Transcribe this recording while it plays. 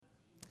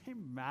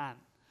Amen.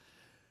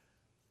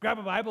 Grab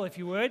a Bible if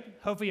you would.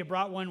 Hopefully you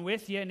brought one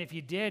with you. And if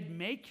you did,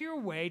 make your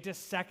way to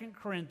 2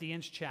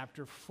 Corinthians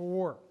chapter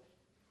 4.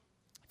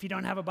 If you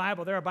don't have a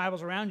Bible, there are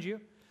Bibles around you.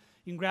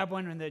 You can grab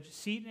one in the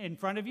seat in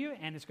front of you,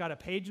 and it's got a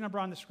page number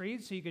on the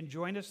screen, so you can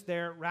join us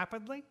there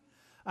rapidly.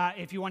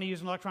 If you want to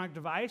use an electronic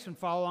device and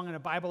follow along in a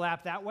Bible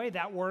app that way,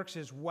 that works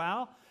as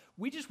well.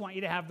 We just want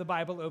you to have the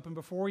Bible open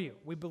before you.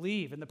 We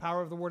believe in the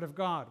power of the Word of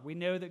God. We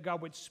know that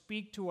God would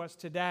speak to us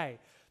today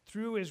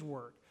through His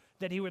Word,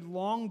 that He would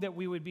long that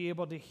we would be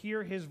able to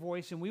hear His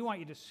voice, and we want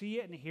you to see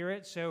it and hear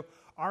it. So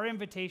our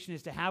invitation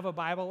is to have a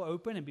Bible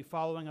open and be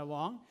following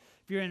along.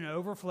 If you're in an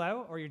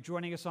overflow or you're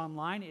joining us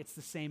online, it's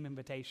the same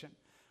invitation.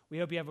 We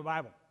hope you have a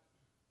Bible.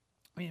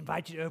 We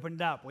invite you to open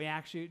it up. We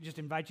actually just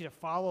invite you to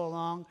follow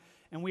along,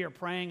 and we are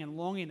praying and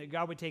longing that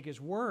God would take His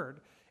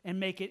Word and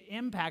make it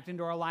impact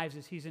into our lives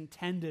as He's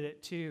intended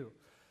it to.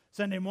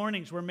 Sunday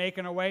mornings, we're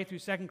making our way through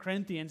 2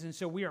 Corinthians, and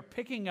so we are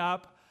picking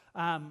up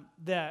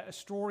the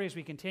story as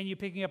we continue,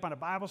 picking up on a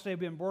Bible study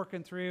we've been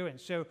working through,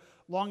 and so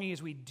longing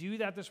as we do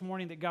that this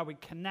morning that God would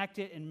connect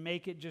it and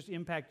make it just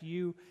impact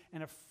you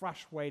in a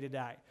fresh way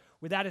today.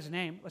 With that as a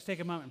name, let's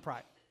take a moment and pray.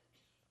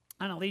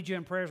 I'm going to lead you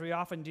in prayer as we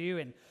often do,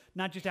 and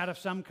not just out of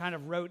some kind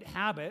of rote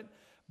habit,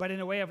 but in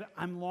a way of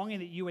I'm longing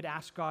that you would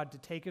ask God to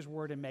take His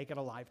Word and make it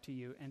alive to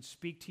you and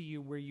speak to you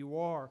where you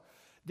are,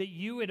 that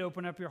you would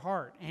open up your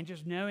heart, and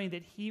just knowing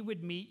that He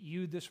would meet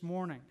you this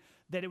morning,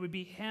 that it would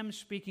be Him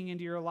speaking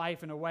into your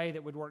life in a way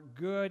that would work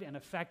good and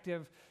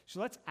effective.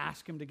 So let's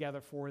ask Him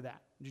together for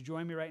that. Would you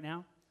join me right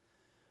now?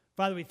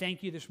 Father, we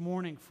thank you this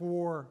morning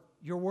for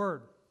your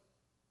Word.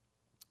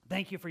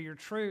 Thank you for your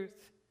truth.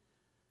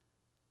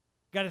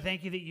 God, I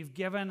thank you that you've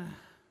given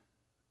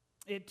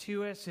it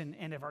to us and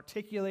have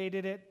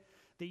articulated it,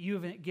 that you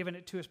have given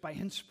it to us by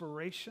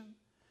inspiration,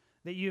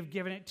 that you have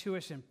given it to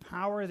us in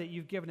power, that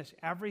you've given us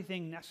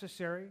everything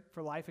necessary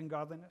for life and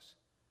godliness.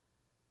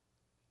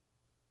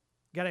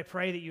 God, I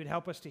pray that you'd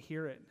help us to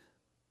hear it.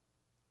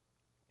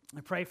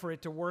 I pray for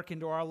it to work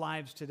into our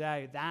lives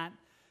today, that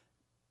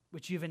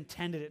which you've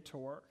intended it to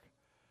work.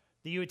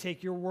 That you would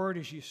take your word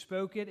as you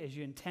spoke it, as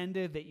you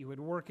intended, that you would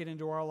work it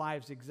into our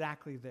lives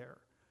exactly there.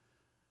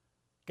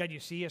 God,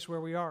 you see us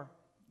where we are.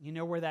 You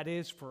know where that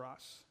is for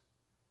us.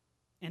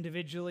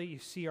 Individually, you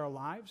see our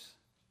lives.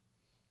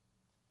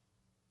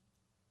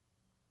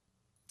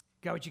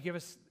 God, would you give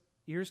us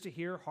ears to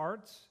hear,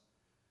 hearts,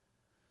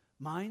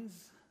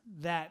 minds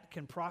that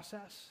can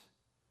process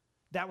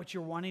that which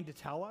you're wanting to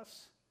tell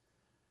us?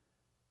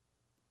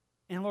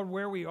 And Lord,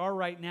 where we are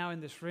right now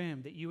in this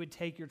room, that you would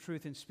take your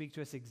truth and speak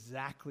to us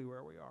exactly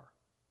where we are.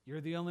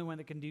 You're the only one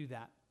that can do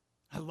that.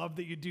 I love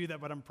that you do that,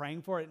 but I'm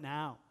praying for it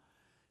now.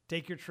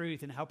 Take your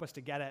truth and help us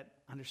to get it,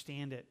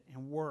 understand it,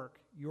 and work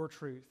your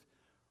truth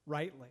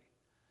rightly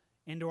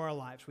into our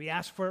lives. We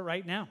ask for it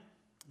right now,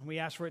 and we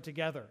ask for it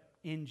together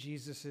in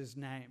Jesus'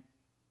 name.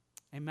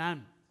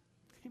 Amen.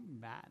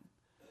 Amen.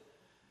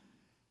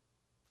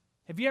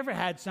 Have you ever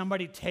had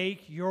somebody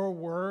take your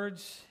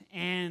words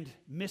and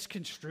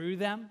misconstrue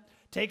them?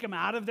 Take them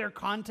out of their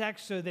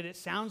context so that it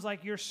sounds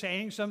like you're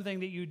saying something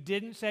that you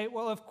didn't say?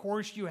 Well, of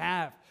course you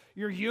have.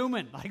 You're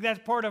human. Like, that's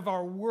part of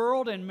our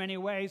world in many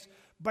ways,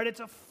 but it's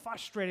a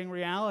frustrating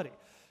reality.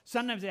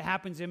 Sometimes it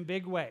happens in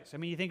big ways. I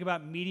mean, you think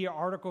about media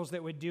articles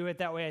that would do it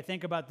that way. I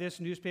think about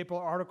this newspaper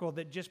article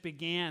that just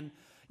began,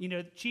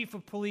 chief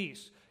of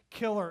police,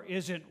 killer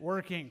isn't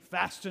working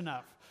fast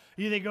enough.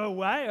 They go,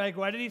 what? Like,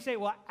 what did he say?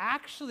 Well,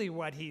 actually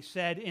what he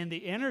said in the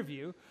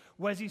interview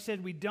was he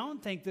said, we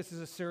don't think this is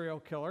a serial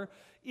killer.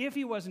 If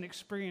he was an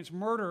experienced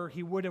murderer,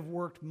 he would have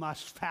worked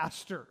much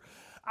faster.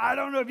 I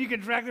don't know if you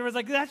can track there. It's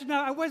like,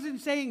 I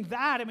wasn't saying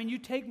that. I mean, you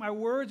take my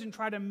words and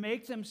try to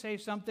make them say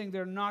something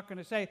they're not going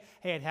to say.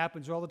 Hey, it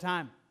happens all the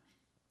time.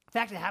 In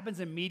fact, it happens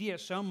in media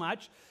so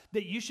much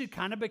that you should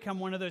kind of become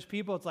one of those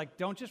people. It's like,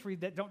 don't just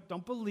read that.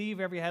 Don't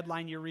believe every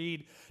headline you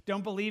read.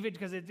 Don't believe it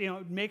because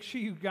make sure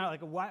you got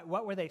like,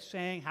 what were they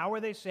saying? How were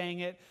they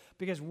saying it?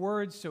 Because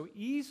words so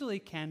easily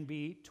can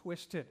be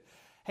twisted.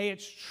 Hey,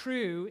 it's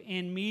true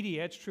in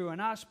media. It's true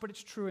in us, but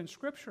it's true in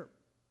Scripture.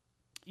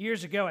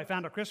 Years ago, I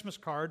found a Christmas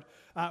card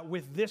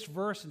with this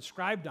verse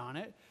inscribed on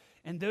it.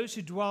 And those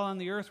who dwell on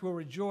the earth will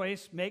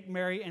rejoice, make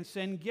merry, and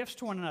send gifts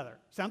to one another.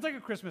 Sounds like a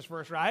Christmas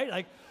verse, right?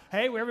 Like,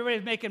 hey,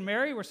 everybody's making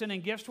merry, we're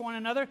sending gifts to one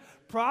another.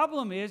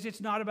 Problem is,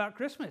 it's not about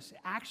Christmas.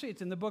 Actually,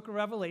 it's in the book of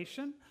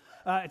Revelation.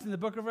 It's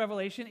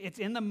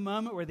in the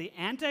moment where the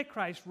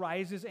Antichrist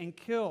rises and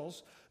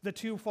kills the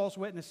two false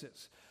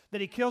witnesses.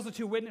 That he kills the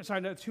two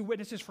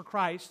witnesses for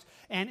Christ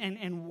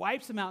and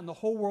wipes them out, and the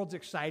whole world's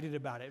excited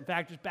about it. In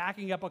fact, just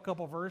backing up a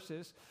couple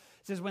verses,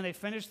 it says, when they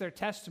finish their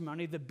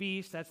testimony, the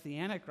beast, that's the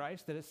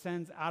Antichrist, that it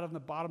sends out of the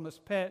bottomless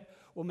pit,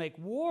 will make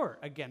war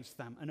against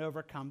them and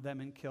overcome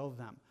them and kill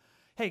them.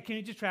 Hey, can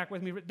you just track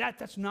with me?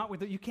 That's not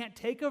what you can't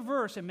take a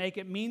verse and make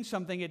it mean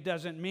something it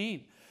doesn't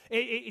mean.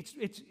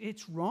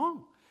 It's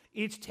wrong.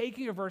 It's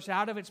taking a verse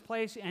out of its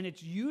place and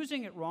it's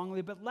using it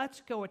wrongly, but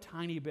let's go a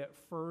tiny bit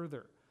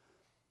further.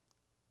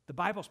 The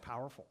Bible's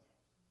powerful.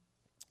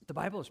 The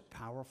Bible is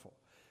powerful.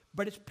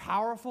 but it's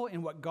powerful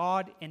in what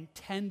God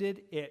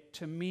intended it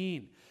to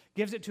mean.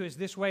 Gives it to us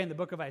this way in the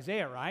book of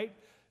Isaiah, right?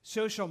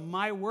 So shall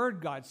my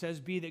word, God says,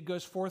 be that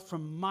goes forth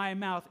from my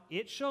mouth.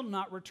 It shall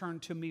not return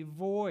to me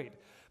void,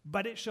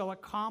 but it shall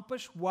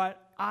accomplish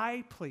what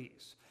I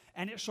please,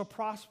 and it shall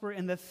prosper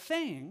in the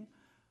thing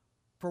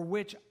for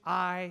which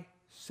I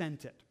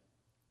sent it.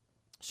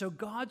 So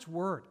God's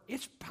word,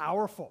 it's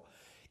powerful.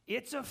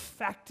 It's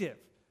effective,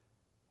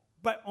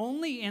 but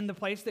only in the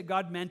place that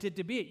God meant it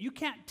to be. You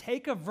can't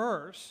take a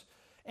verse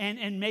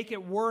and make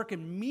it work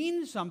and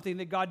mean something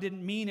that God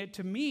didn't mean it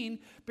to mean,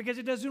 because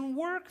it doesn't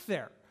work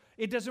there.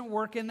 It doesn't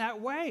work in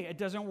that way. It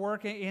doesn't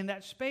work in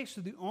that space.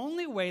 So the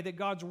only way that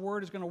God's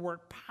word is going to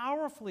work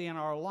powerfully in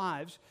our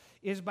lives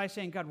is by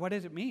saying, God, what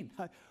does it mean?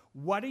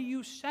 What are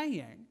you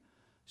saying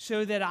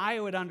so that I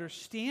would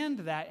understand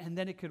that, and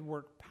then it could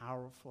work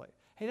powerfully?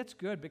 Hey, that's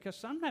good, because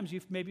sometimes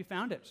you've maybe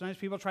found it. Sometimes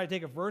people try to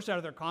take a verse out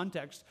of their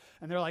context,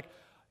 and they're like,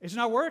 it's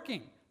not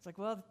working. It's like,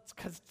 well, it's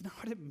because it's not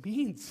what it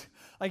means.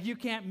 Like, you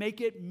can't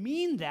make it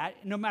mean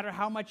that. No matter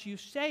how much you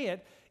say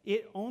it,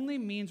 it only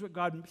means what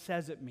God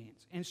says it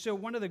means. And so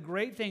one of the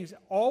great things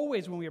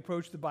always when we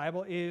approach the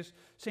Bible is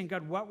saying,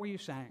 God, what were you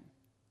saying?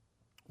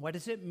 What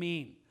does it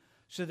mean?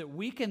 So that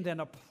we can then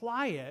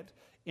apply it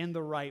in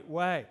the right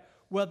way.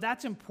 Well,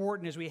 that's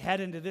important as we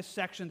head into this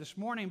section this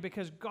morning,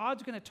 because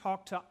God's going to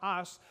talk to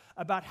us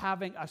about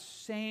having a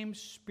same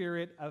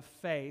spirit of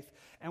faith,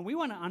 and we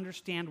want to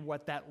understand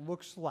what that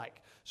looks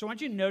like. So I want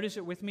you to notice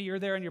it with me. You're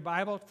there in your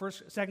Bible,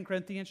 2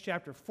 Corinthians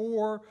chapter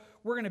 4.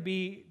 We're going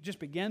to just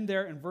begin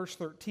there in verse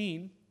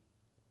 13.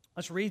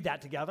 Let's read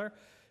that together. It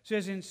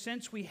says, and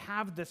since we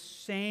have the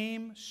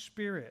same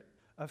spirit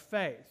of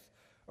faith,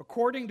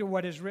 according to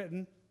what is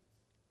written,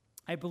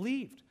 I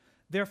believed,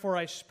 therefore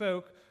I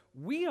spoke.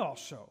 We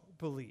also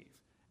believe,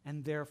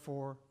 and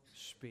therefore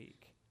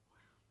speak.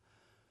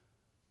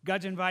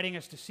 God's inviting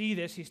us to see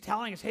this. He's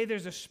telling us, hey,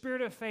 there's a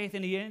spirit of faith,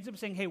 and he ends up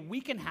saying, hey, we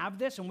can have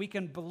this, and we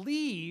can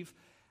believe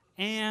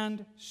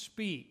and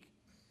speak.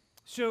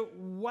 So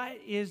what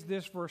is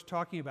this verse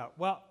talking about?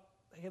 Well,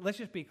 let's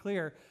just be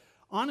clear.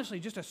 Honestly,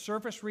 just a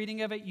surface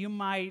reading of it, you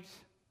might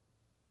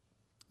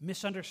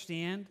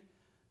misunderstand,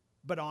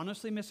 but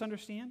honestly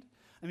misunderstand.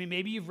 I mean,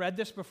 maybe you've read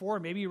this before,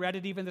 maybe you read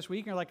it even this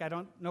week, and you're like, I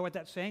don't know what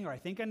that's saying, or I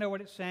think I know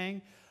what it's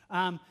saying.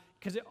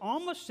 Because it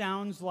almost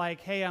sounds like,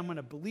 hey, I'm going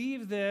to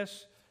believe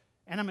this,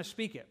 and I'm going to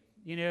speak it.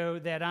 You know,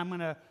 that I'm going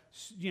to,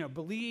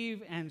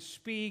 believe and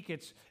speak.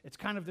 It's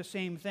kind of the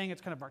same thing.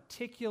 It's kind of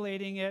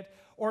articulating it.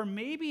 Or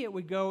maybe it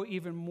would go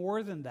even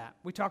more than that.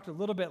 We talked a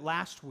little bit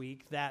last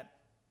week that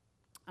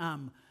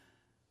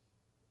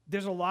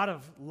there's a lot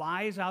of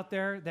lies out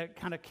there that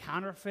kind of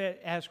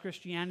counterfeit as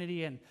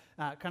Christianity, and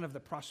kind of the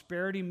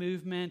prosperity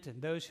movement,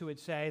 and those who would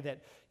say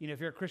that, if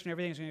you're a Christian,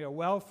 everything's going to go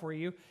well for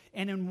you.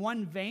 And in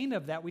one vein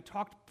of that, we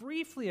talked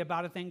briefly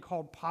about a thing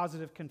called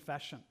positive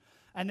confession.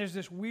 And there's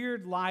this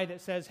weird lie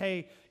that says,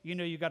 hey,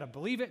 you got to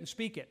believe it and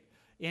speak it.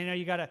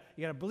 You got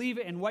to believe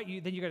it, and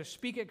then you got to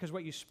speak it, because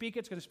what you speak,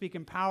 it's going to speak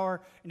in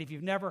power. And if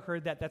you've never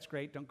heard that, that's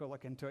great. Don't go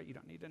look into it. You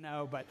don't need to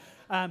know. But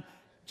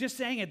just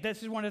saying it,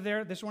 this is one of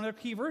their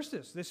key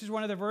verses. This is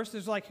one of the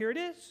verses, like, here it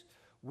is.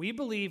 We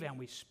believe and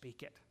we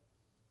speak it.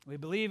 We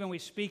believe and we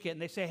speak it.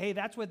 And they say, hey,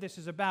 that's what this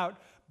is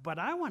about. But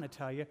I want to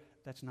tell you,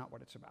 that's not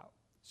what it's about.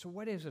 So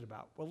what is it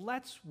about? Well,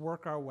 let's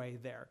work our way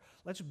there.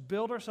 Let's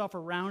build ourselves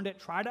around it,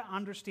 try to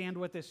understand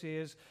what this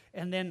is,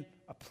 and then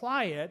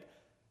apply it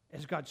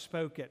as God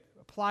spoke it.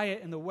 Apply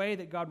it in the way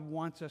that God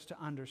wants us to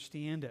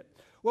understand it.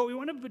 Well, we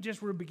want to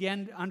just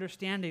begin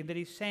understanding that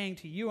he's saying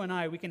to you and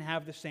I, we can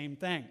have the same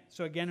thing.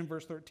 So again in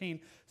verse 13,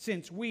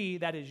 since we,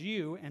 that is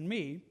you and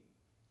me,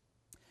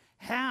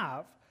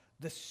 have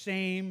the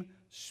same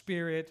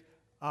spirit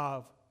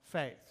of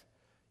faith.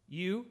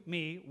 You,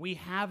 me, we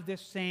have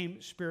this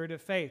same spirit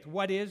of faith.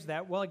 What is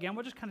that? Well, again,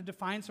 we'll just kind of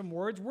define some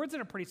words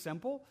that are pretty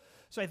simple.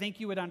 So I think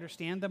you would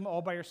understand them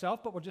all by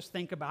yourself, but we'll just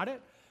think about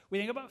it. We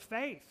think about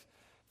faith.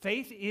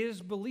 Faith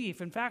is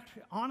belief. In fact,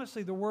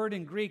 honestly, the word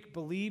in Greek,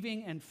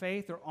 believing and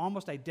faith, are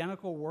almost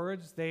identical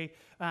words. They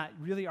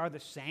really are the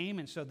same,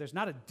 and so there's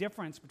not a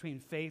difference between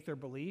faith or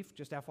belief.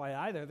 Just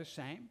FYI, they're the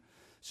same.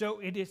 So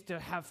it is to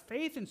have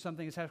faith in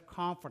something is to have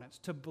confidence,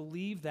 to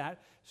believe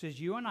that, says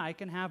you and I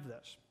can have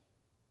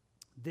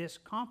this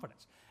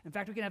confidence. In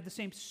fact, we can have the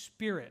same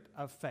spirit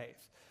of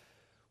faith.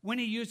 When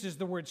he uses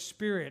the word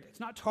spirit, it's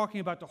not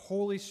talking about the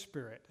Holy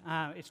Spirit.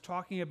 It's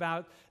talking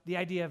about the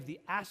idea of the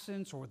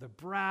essence or the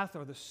breath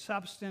or the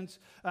substance.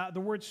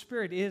 The word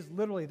spirit is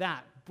literally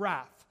that,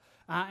 breath.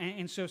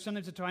 And so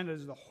sometimes it's talking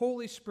about the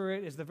Holy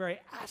Spirit is the very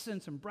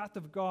essence and breath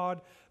of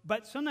God.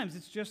 But sometimes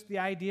it's just the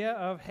idea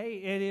of, hey,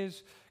 it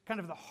is kind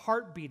of the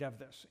heartbeat of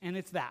this. And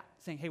it's that,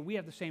 saying, hey, we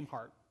have the same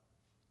heart.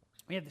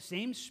 We have the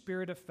same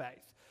spirit of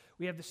faith.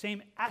 We have the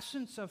same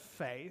essence of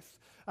faith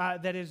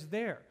that is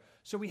there.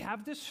 So we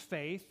have this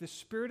faith, this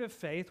spirit of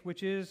faith,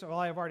 which is, well,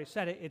 I've already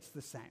said it, it's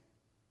the same.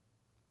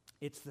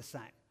 It's the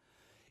same.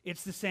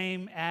 It's the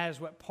same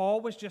as what Paul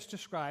was just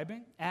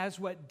describing, as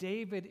what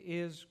David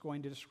is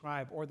going to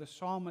describe, or the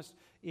psalmist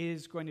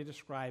is going to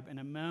describe in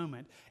a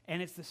moment.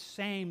 And it's the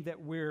same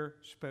that we're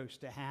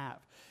supposed to have.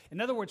 In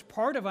other words,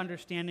 part of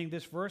understanding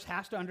this verse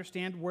has to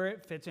understand where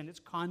it fits in its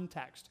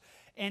context.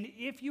 And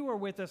if you were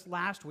with us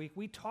last week,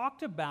 we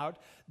talked about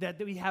that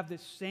we have the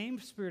same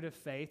spirit of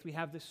faith. We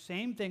have the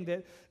same thing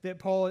that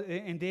Paul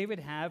and David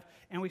have.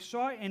 And we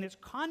saw in its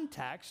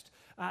context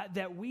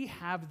that we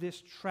have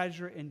this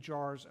treasure in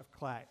jars of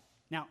clay.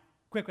 Now,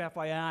 quick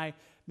FYI,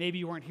 maybe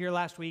you weren't here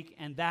last week,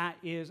 and that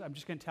is, I'm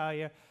just going to tell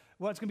you,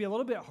 well, it's going to be a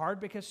little bit hard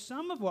because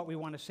some of what we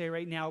want to say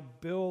right now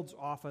builds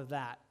off of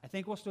that. I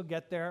think we'll still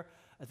get there.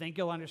 I think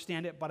you'll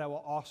understand it, but I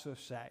will also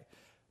say,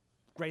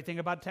 great thing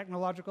about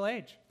technological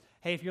age.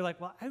 Hey, if you're like,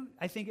 well,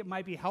 I think it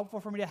might be helpful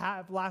for me to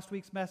have last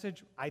week's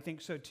message, I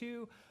think so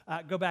too.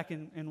 Go back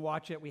and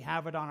watch it. We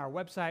have it on our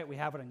website. We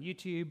have it on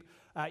YouTube.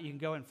 You can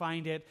go and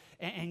find it.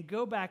 And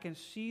go back and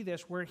see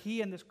this where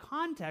he, in this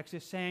context,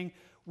 is saying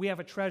we have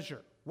a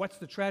treasure. What's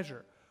the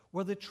treasure?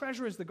 Well, the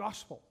treasure is the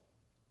gospel.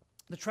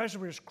 The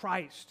treasure is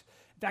Christ.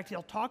 In fact,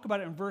 he'll talk about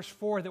it in verse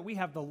 4 that we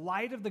have the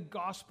light of the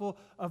gospel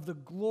of the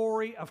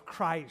glory of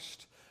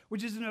Christ,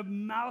 which is a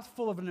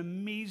mouthful of an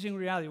amazing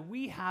reality.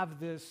 We have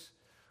this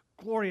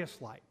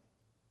glorious light.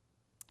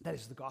 That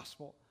is the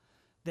gospel.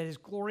 That is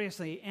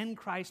gloriously in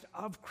Christ,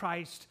 of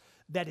Christ,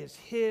 that is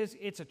his.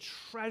 It's a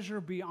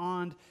treasure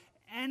beyond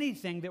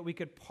anything that we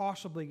could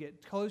possibly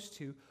get close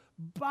to.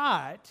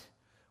 But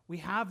we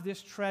have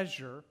this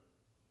treasure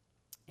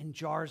in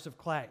jars of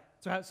clay.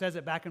 So it says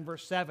it back in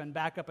verse 7.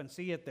 Back up and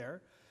see it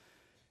there.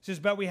 It says,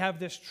 but we have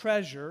this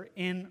treasure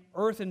in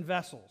earthen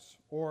vessels,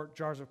 or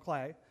jars of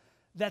clay,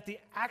 that the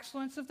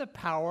excellence of the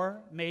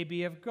power may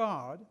be of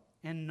God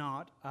and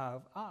not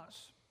of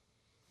us.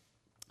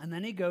 And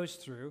then he goes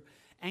through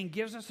and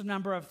gives us a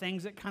number of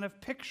things that kind of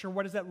picture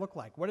what does that look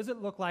like? What does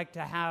it look like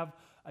to have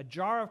a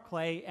jar of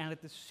clay and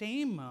at the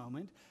same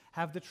moment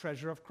have the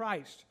treasure of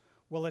Christ?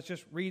 Well, let's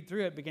just read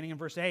through it beginning in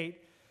verse 8. It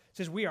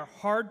says, we are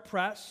hard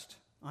pressed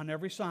on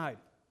every side,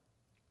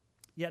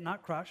 yet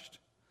not crushed.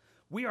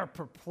 We are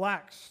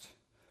perplexed,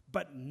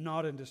 but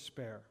not in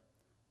despair.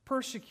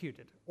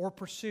 Persecuted or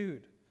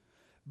pursued,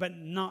 but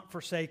not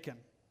forsaken.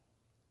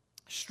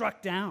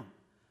 Struck down,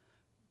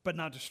 but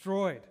not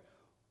destroyed.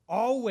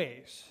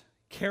 Always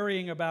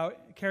carrying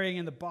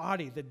in the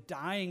body the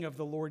dying of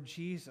the Lord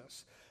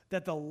Jesus,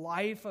 that the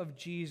life of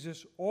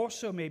Jesus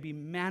also may be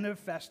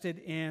manifested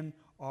in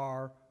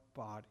our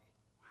body.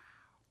 Wow.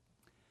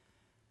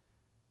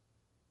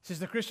 This is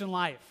the Christian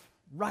life,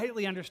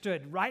 rightly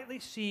understood, rightly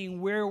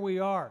seeing where we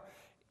are.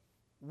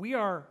 We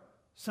are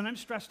sometimes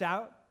stressed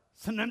out,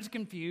 sometimes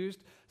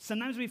confused,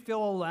 sometimes we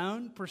feel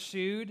alone,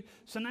 pursued,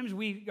 sometimes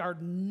we are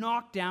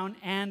knocked down,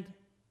 and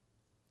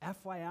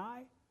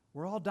FYI,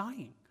 we're all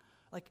dying.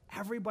 Like,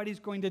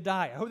 everybody's going to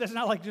die. I hope that's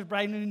not like just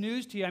brand new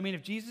news to you. I mean,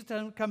 if Jesus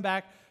doesn't come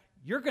back,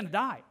 you're going to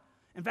die.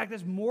 In fact,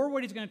 that's more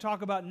what he's going to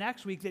talk about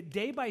next week, that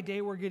day by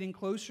day we're getting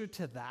closer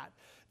to that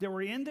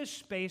we're in this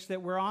space,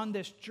 that we're on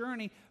this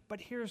journey.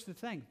 But here's the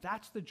thing,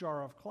 that's the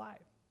jar of clay.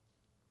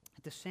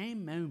 At the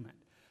same moment,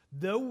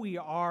 though we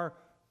are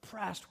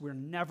pressed, we're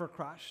never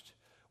crushed.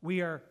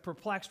 We are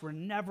perplexed, we're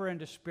never in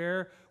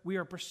despair. We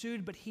are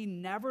pursued, but he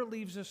never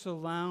leaves us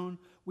alone.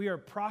 We are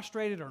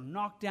prostrated or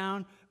knocked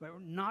down, but we're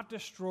not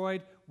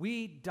destroyed.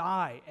 We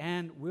die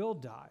and will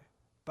die,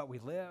 but we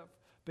live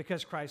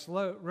because Christ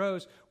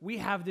rose. We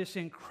have this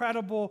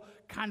incredible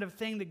kind of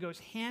thing that goes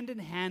hand in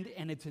hand,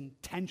 and it's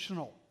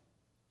intentional.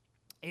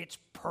 It's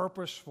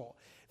purposeful.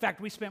 In fact,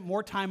 we spent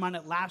more time on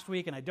it last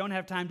week, and I don't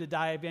have time to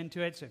dive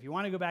into it, so if you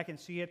want to go back and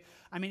see it,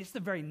 I mean, it's the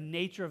very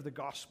nature of the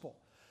gospel.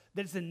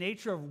 That's the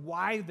nature of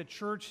why the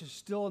church is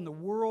still in the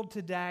world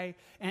today,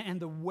 and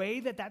the way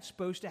that that's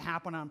supposed to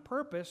happen on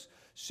purpose,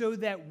 so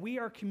that we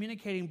are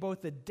communicating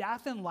both the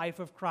death and life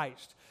of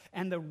Christ.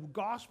 And the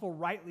gospel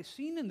rightly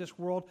seen in this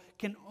world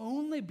can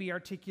only be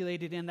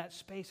articulated in that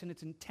space, and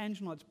it's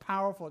intentional, it's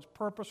powerful, it's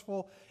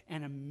purposeful,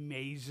 and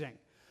amazing.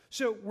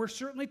 So we're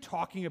certainly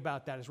talking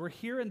about that. As we're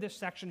here in this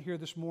section here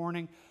this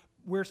morning,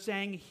 we're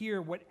saying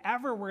here,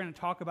 whatever we're going to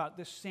talk about,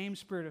 this same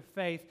spirit of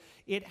faith,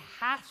 it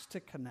has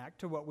to connect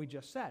to what we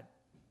just said,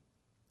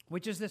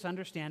 which is this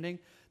understanding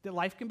that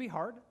life can be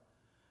hard.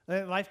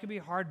 That life can be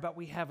hard, but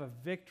we have a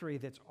victory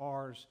that's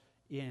ours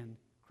in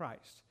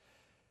Christ.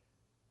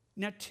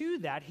 Now, to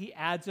that, he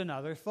adds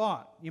another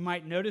thought. You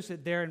might notice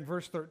it there in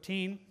verse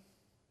 13.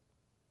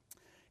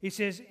 He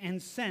says,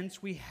 and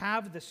since we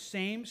have the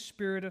same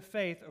spirit of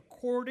faith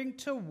according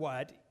to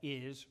what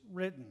is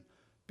written.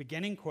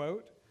 Beginning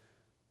quote,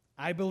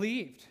 I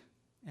believed,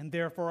 and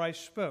therefore I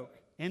spoke.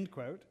 End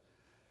quote.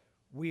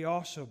 We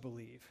also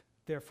believe,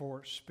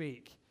 therefore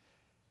speak.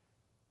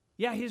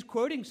 Yeah, he's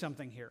quoting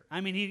something here.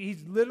 I mean,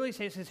 he's literally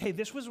says, hey,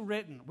 this was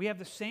written. We have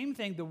the same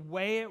thing the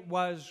way it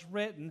was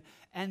written.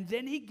 And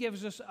then he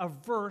gives us a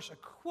verse, a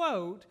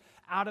quote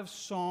out of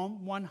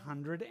Psalm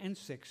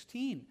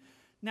 116.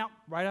 Now,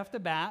 right off the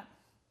bat,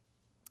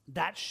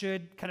 that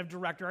should kind of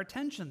direct our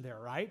attention there,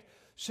 right?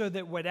 So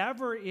that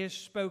whatever is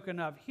spoken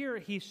of here,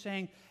 he's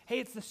saying, hey,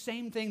 it's the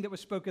same thing that was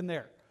spoken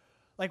there.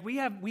 Like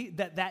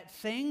that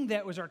thing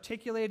that was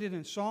articulated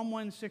in Psalm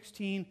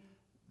 116,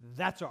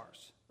 that's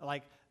ours.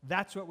 Like,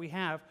 that's what we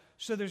have.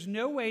 So there's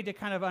no way to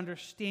kind of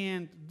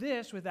understand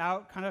this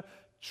without kind of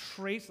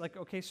trace, like,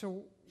 okay,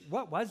 so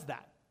what was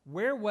that?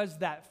 Where was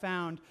that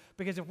found?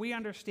 Because if we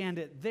understand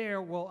it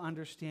there, we'll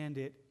understand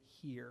it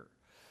here.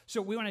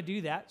 So we want to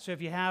do that. So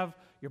if you have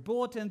your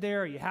bulletin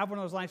there, or you have one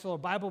of those nice little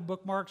Bible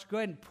bookmarks, go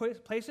ahead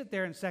and place it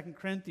there in 2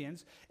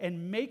 Corinthians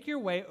and make your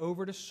way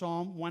over to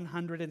Psalm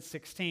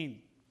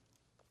 116.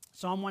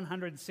 Psalm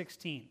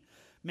 116.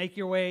 Make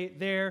your way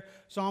there.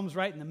 Psalm's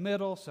right in the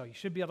middle, so you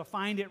should be able to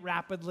find it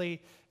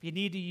rapidly. If you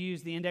need to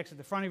use the index at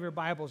the front of your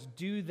Bibles,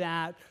 do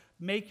that.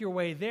 Make your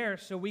way there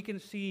so we can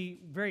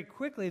see very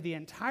quickly the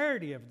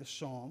entirety of the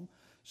psalm,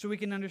 so we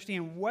can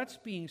understand what's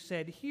being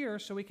said here,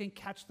 so we can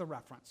catch the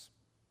reference.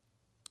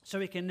 So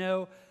we can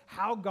know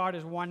how God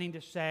is wanting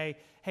to say,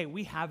 hey,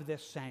 we have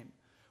this same.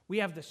 We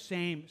have the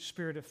same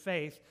spirit of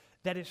faith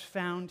that is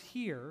found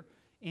here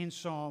in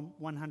Psalm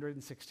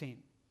 116.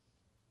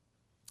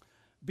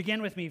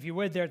 Begin with me, if you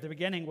would, there at the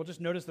beginning. We'll just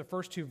notice the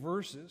first two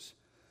verses.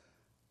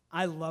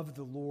 I love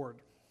the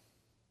Lord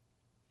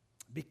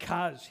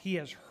because he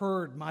has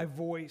heard my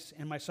voice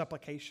and my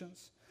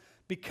supplications,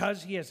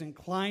 because he has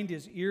inclined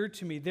his ear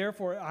to me.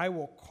 Therefore, I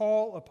will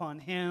call upon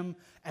him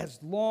as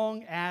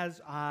long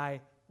as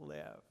I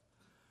live.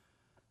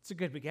 It's a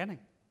good beginning.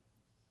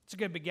 It's a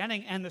good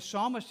beginning. And the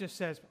psalmist just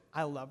says,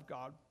 I love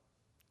God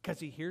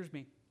because he hears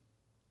me.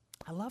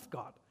 I love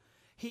God.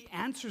 He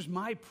answers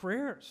my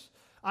prayers.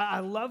 I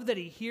love that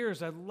he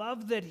hears. I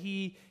love that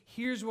he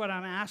hears what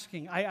I'm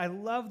asking. I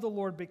love the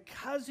Lord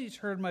because he's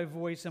heard my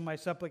voice and my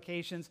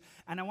supplications.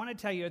 And I want to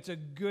tell you, it's a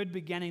good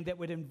beginning that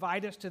would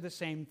invite us to the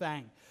same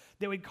thing.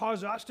 That would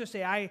cause us to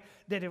say,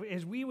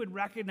 as we would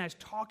recognize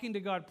talking to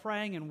God,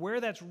 praying, and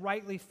where that's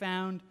rightly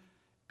found,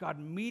 God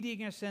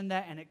meeting us in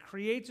that, and it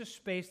creates a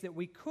space that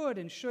we could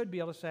and should be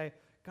able to say,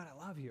 God,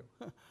 I love you.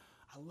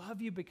 I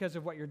love you because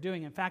of what you're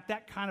doing. In fact,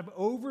 that kind of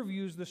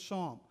overviews the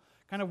psalm,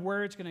 kind of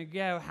where it's going to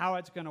go, how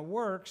it's going to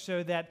work,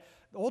 so that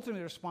the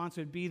ultimate response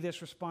would be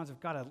this response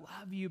of, God, I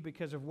love you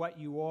because of what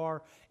you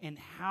are and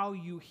how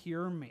you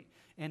hear me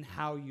and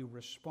how you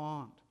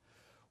respond.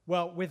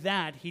 Well, with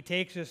that, he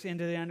takes us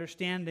into the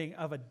understanding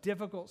of a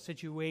difficult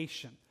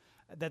situation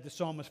that the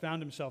psalmist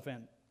found himself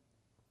in.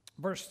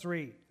 Verse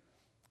 3,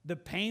 the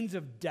pains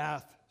of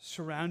death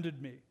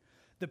surrounded me.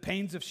 The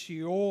pains of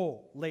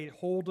Sheol laid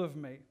hold of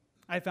me.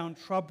 I found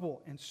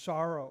trouble and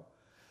sorrow.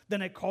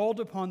 Then I called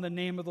upon the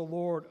name of the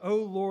Lord. O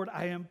Lord,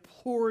 I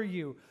implore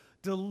you,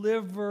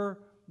 deliver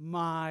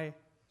my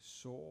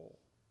soul.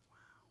 Wow.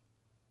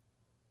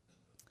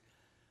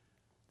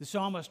 The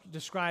psalmist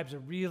describes a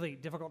really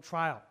difficult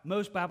trial.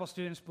 Most Bible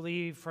students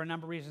believe, for a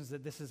number of reasons,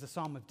 that this is the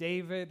Psalm of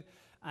David.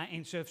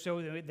 And so if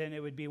so, then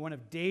it would be one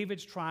of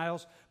David's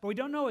trials. But we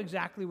don't know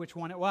exactly which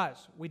one it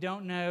was. We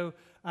don't know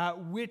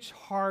which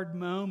hard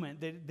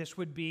moment that this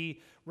would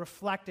be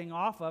reflecting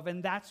off of.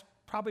 And that's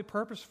probably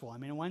purposeful. I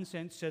mean, in one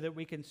sense, so that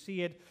we can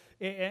see it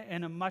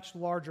in a much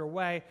larger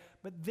way.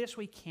 But this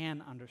we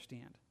can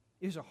understand.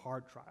 It was a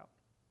hard trial.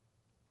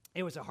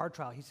 It was a hard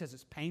trial. He says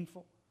it's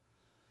painful.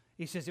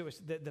 He says it was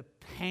the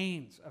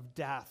pains of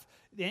death.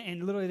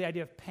 And literally the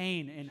idea of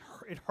pain, and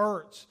it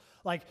hurts.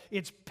 Like,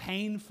 it's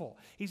painful.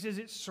 He says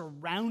it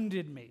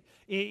surrounded me.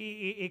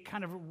 It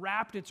kind of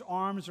wrapped its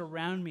arms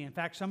around me. In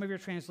fact, some of your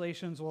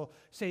translations will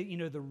say,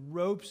 the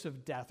ropes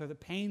of death or the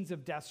pains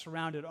of death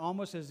surrounded,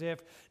 almost as if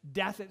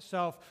death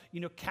itself,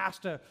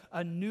 cast a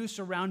noose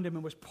around him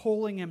and was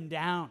pulling him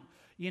down.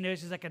 He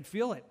says, I can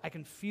feel it. I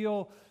can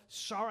feel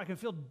sorrow. I can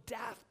feel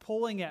death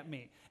pulling at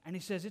me. And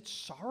he says, it's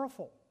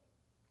sorrowful.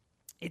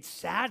 It's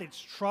sad. It's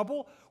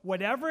trouble.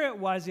 Whatever it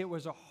was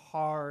a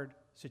hard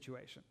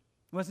situation.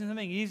 It wasn't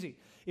something easy.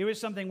 It was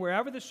something,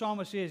 wherever the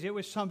psalmist is, it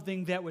was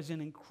something that was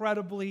an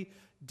incredibly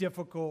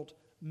difficult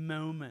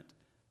moment.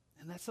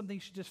 And that's something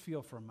you should just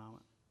feel for a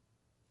moment.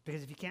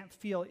 Because if you can't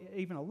feel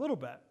even a little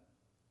bit,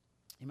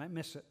 you might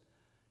miss it.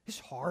 It's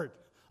hard.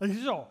 This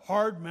is a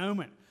hard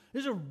moment.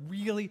 This is a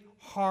really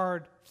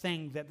hard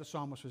thing that the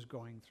psalmist was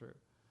going through.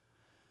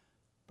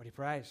 But he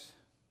prays.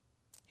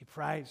 He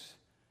prays.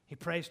 He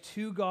prays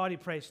to God. He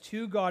prays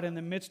to God in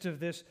the midst of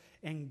this,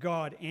 and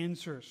God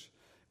answers.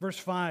 Verse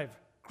 5,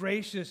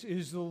 gracious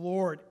is the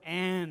Lord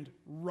and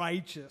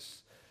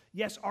righteous.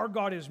 Yes, our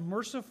God is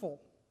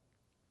merciful.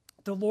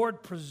 The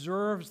Lord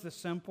preserves the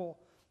simple.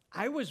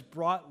 I was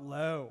brought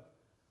low,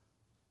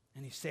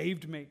 and he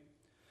saved me.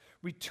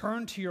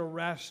 Return to your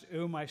rest,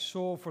 O my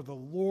soul, for the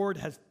Lord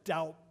has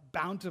dealt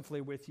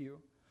bountifully with you.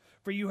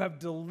 For you have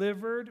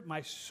delivered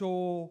my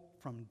soul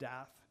from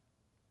death,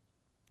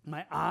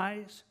 my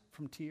eyes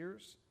from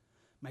tears,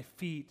 my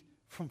feet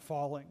from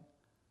falling.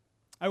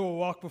 I will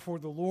walk before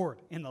the Lord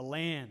in the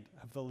land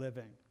of the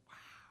living. Wow.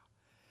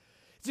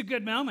 It's a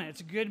good moment.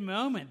 It's a good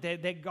moment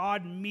that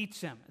God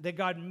meets him, that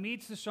God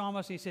meets the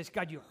psalmist, and he says,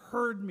 God, you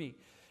heard me.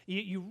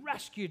 You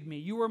rescued me.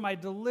 You were my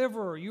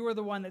deliverer. You were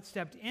the one that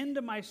stepped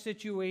into my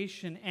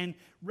situation and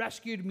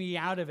rescued me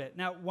out of it.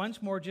 Now,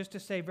 once more, just to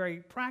say very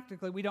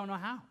practically, we don't know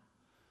how.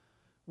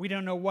 We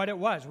don't know what it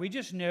was. We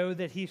just know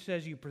that he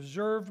says, you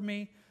preserved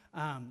me.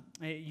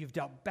 You've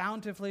dealt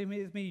bountifully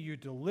with me. You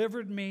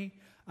delivered me.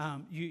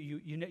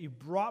 You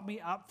brought me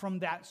up from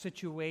that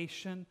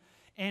situation.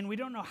 And we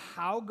don't know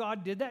how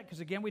God did that because,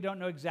 again, we don't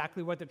know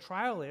exactly what the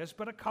trial is,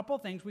 but a couple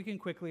things we can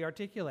quickly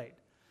articulate.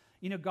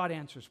 God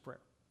answers prayer.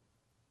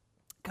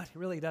 God, he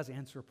really does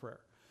answer prayer.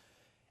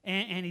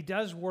 And he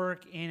does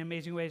work in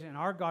amazing ways, and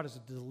our God is a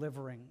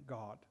delivering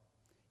God.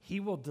 He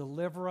will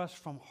deliver us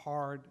from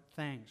hard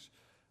things.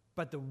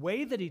 But the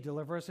way that he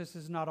delivers us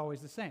is not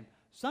always the same.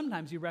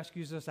 Sometimes he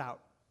rescues us out.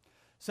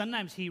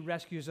 Sometimes he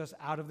rescues us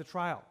out of the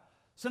trial.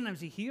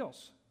 Sometimes he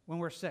heals when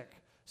we're sick.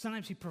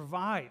 Sometimes he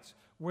provides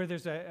where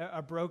there's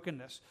a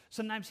brokenness.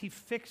 Sometimes he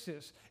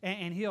fixes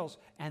and heals.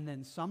 And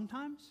then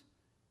sometimes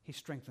he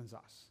strengthens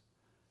us.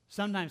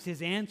 Sometimes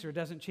his answer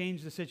doesn't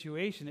change the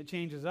situation, it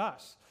changes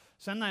us.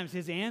 Sometimes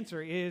his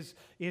answer is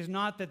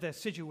not that the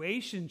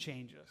situation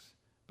changes,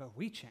 but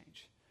we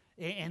change.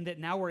 And that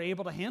now we're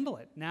able to handle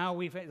it. Now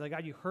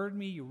God, you heard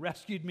me, you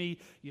rescued me,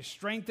 you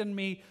strengthened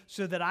me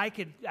so that I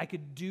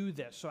could do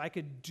this. So I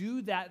could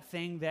do that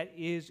thing that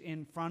is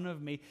in front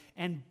of me.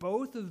 And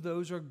both of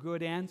those are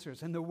good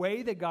answers. And the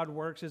way that God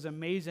works is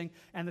amazing.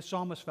 And the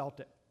psalmist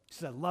felt it. He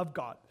said, I love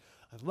God.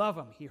 I love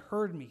him. He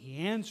heard me. He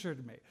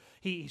answered me.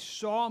 He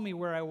saw me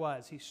where I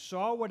was. He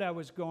saw what I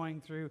was going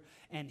through,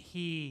 and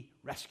he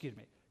rescued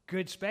me.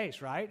 Good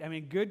space, right? I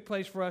mean, good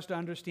place for us to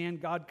understand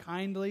God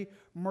kindly,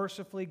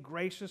 mercifully,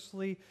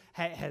 graciously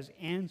has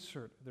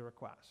answered the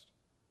request.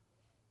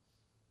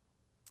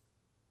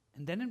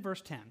 And then in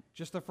verse 10,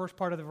 just the first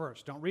part of the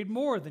verse. Don't read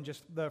more than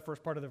just the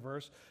first part of the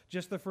verse,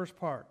 just the first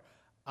part.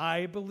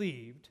 I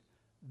believed,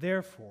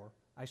 therefore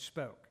I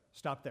spoke.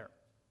 Stop there.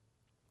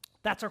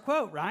 That's our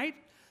quote, right?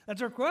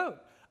 That's our quote.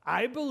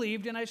 I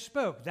believed and I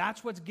spoke.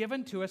 That's what's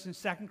given to us in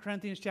 2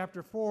 Corinthians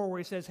chapter 4, where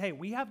he says, hey,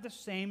 we have the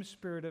same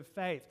spirit of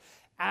faith.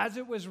 As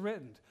it was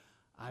written,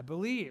 I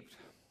believed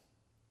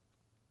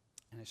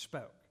and I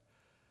spoke.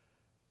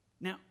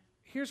 Now,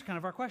 here's kind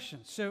of our question.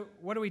 So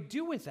what do we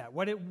do with that?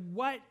 What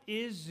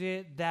is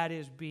it that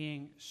is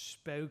being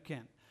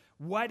spoken?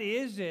 What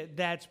is it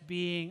that's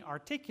being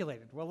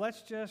articulated? Well,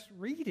 let's just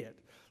read it.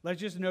 Let's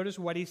just notice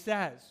what he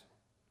says.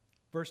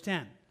 Verse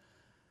 10,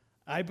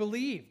 I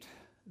believed,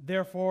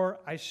 therefore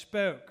I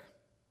spoke.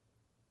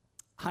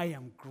 I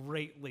am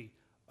greatly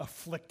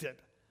afflicted.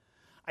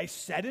 I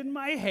said in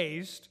my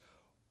haste,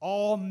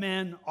 all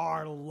men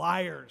are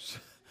liars.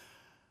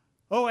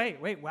 Oh,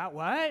 wait,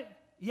 what?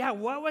 Yeah,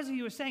 what was it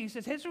he was saying? He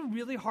says, hey, it's a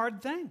really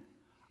hard thing.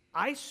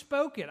 I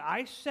spoke it.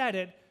 I said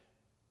it.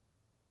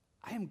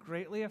 I am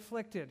greatly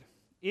afflicted.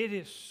 It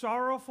is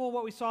sorrowful,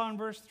 what we saw in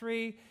verse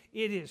 3.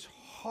 It is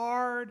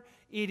hard.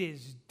 It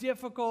is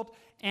difficult.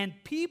 And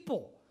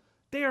people,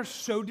 they are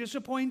so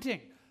disappointing.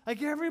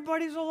 Like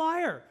everybody's a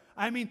liar.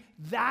 I mean,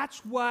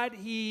 that's what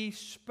he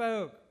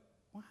spoke.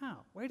 Wow,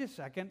 wait a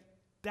second.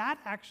 That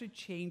actually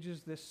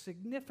changes this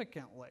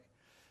significantly.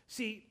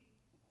 See,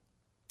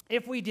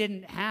 if we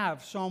didn't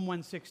have Psalm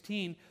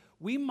 116,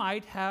 we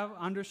might have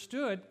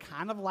understood,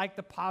 kind of like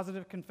the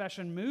positive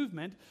confession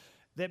movement,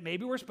 that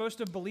maybe we're supposed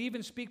to believe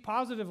and speak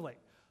positively.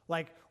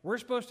 Like, we're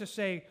supposed to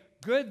say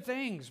good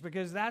things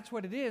because that's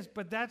what it is,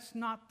 but that's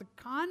not the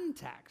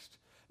context.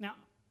 Now,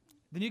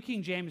 the New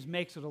King James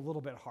makes it a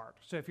little bit hard.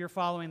 So if you're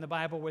following the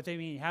Bible with me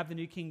and you have the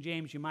New King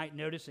James, you might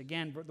notice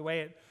again the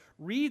way it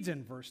reads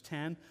in verse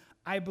 10,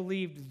 I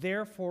believed,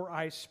 therefore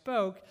I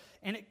spoke.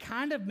 And it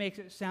kind of makes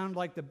it sound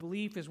like the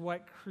belief is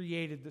what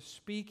created the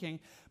speaking,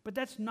 but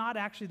that's not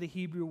actually the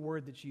Hebrew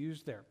word that's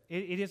used there.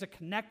 It is a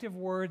connective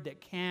word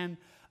that can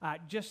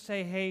just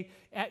say, hey,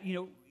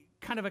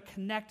 kind of a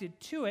connected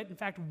to it. In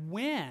fact,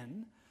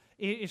 when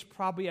is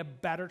probably a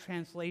better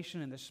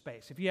translation in this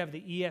space. If you have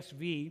the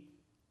ESV,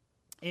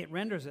 it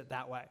renders it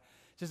that way.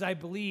 It says, I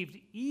believed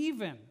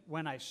even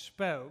when I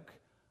spoke,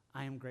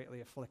 I am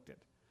greatly afflicted.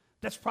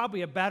 That's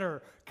probably a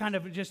better kind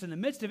of just in the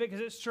midst of it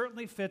because it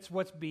certainly fits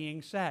what's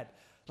being said.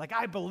 Like,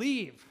 I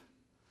believe.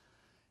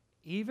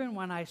 Even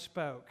when I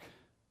spoke,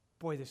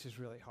 boy, this is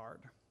really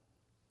hard.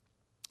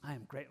 I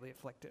am greatly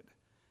afflicted.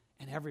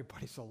 And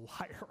everybody's a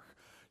liar.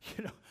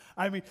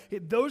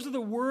 Those are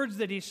the words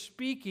that he's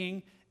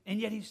speaking, and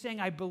yet he's saying,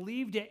 I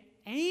believed it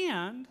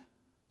and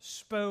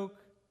spoke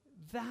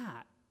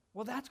that.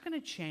 Well, that's going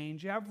to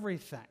change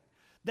everything.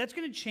 That's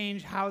going to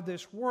change how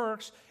this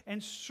works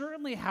and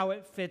certainly how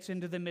it fits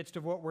into the midst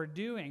of what we're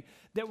doing.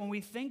 That when we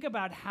think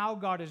about how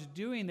God is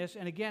doing this,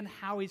 and again,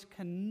 how he's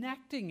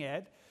connecting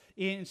it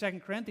in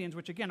 2 Corinthians,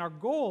 which again, our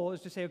goal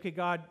is to say, okay,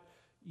 God,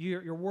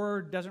 your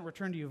word doesn't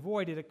return to you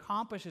void. It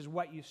accomplishes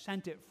what you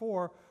sent it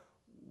for.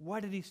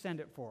 What did he send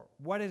it for?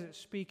 What is it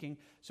speaking?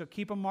 So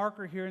keep a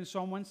marker here in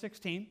Psalm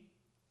 116.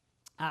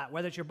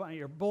 Whether it's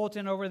your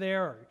bulletin over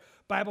there or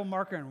Bible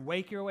marker, and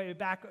wake your way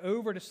back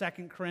over to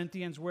 2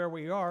 Corinthians where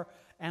we are,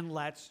 and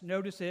let's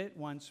notice it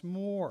once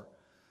more.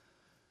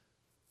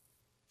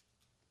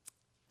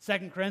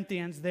 2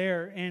 Corinthians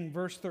there in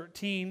verse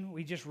 13,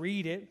 we just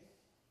read it.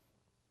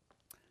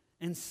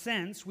 And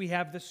since we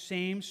have the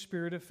same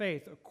spirit of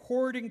faith,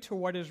 according to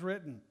what is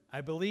written, I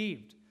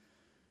believed,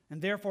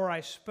 and therefore I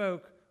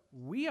spoke,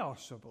 we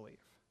also believe.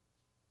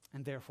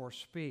 and therefore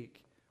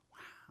speak.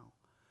 Wow.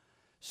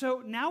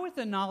 So now with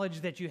the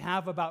knowledge that you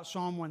have about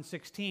Psalm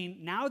 116,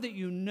 now that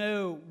you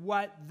know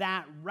what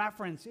that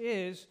reference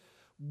is,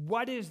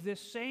 what is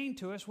this saying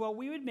to us? Well,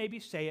 we would maybe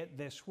say it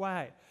this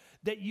way,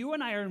 that you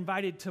and I are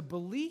invited to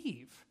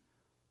believe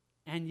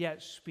and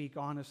yet speak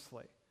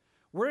honestly.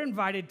 We're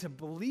invited to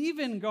believe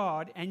in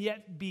God and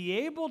yet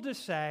be able to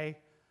say,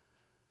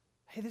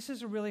 hey, this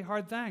is a really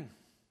hard thing.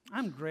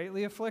 I'm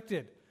greatly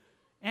afflicted.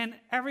 And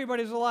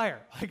everybody's a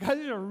liar. Like, this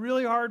is a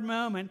really hard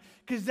moment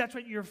because that's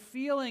what you're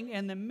feeling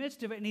in the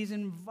midst of it. And he's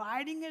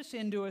inviting us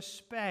into a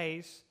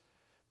space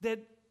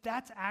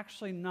that's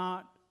actually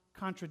not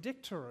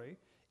contradictory.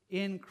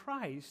 In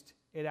Christ,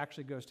 it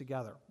actually goes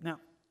together. Now,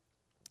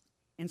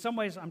 in some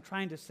ways, I'm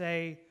trying to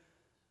say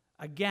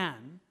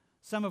again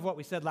some of what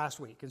we said last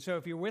week. And so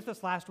if you're with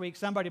us last week,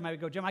 somebody might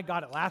go, Jim, I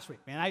got it last week,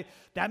 man.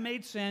 That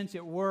made sense.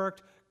 It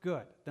worked.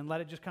 Good. Then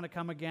let it just kind of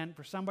come again.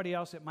 For somebody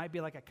else, it might be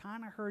like, I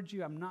kind of heard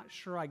you. I'm not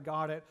sure I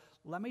got it.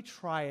 Let me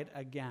try it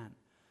again.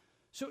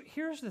 So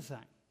here's the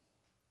thing.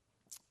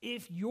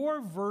 If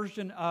your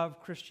version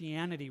of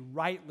Christianity,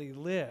 rightly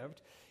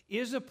lived,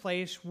 is a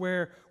place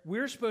where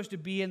we're supposed to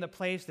be in the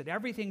place that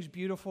everything's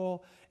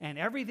beautiful and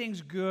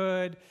everything's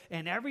good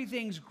and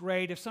everything's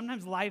great, if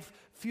sometimes life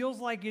feels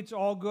like it's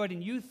all good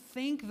and you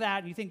think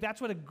that, and you think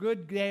that's what a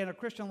good day in a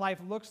Christian life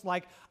looks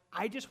like,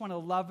 I just want to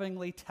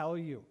lovingly tell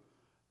you,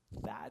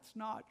 that's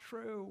not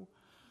true.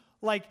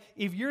 Like,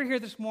 if you're here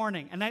this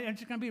morning, and I'm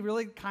just going to be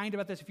really kind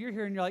about this, if you're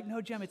here and you're like, no,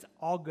 Jim, it's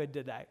all good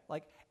today.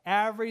 Like,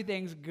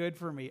 everything's good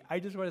for me. I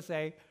just want to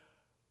say,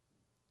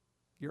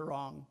 you're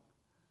wrong.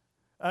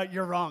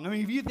 You're wrong. I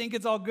mean, if you think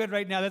it's all good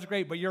right now, that's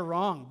great, but you're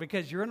wrong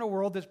because you're in a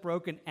world that's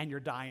broken and you're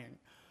dying.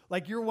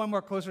 Like,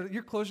 you're closer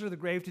to the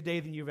grave today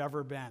than you've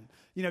ever been.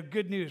 You know,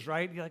 good news,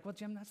 right? You're like, well,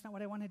 Jim, that's not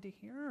what I wanted to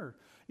hear.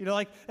 You know,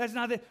 like, that's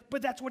not it.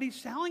 But that's what he's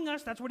telling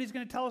us. That's what he's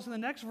going to tell us in the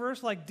next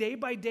verse. Like, day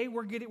by day,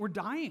 we're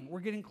dying. We're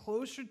getting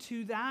closer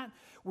to that.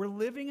 We're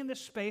living in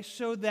this space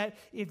so that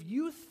if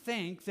you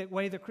think that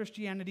way that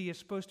Christianity is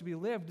supposed to be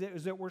lived,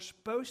 is that we're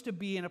supposed to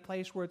be in a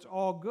place where it's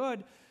all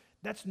good,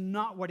 that's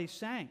not what he's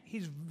saying.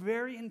 He's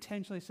very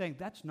intentionally saying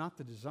that's not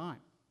the design.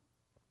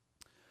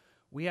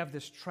 We have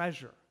this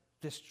treasure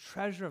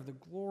of the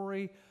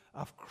glory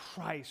of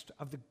Christ,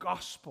 of the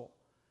gospel,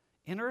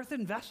 in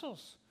earthen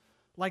vessels.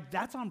 Like,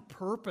 that's on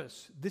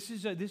purpose. This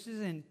is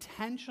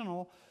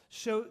intentional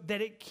so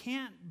that it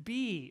can't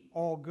be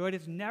all good.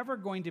 It's never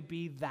going to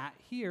be that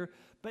here.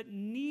 But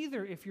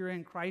neither, if you're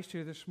in Christ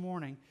here this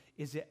morning,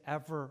 is it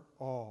ever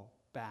all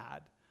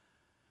bad.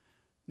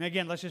 Now,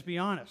 again, let's just be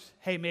honest.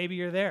 Hey, maybe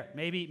you're there.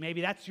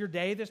 Maybe that's your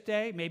day this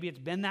day. Maybe it's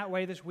been that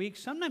way this week.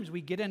 Sometimes we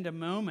get into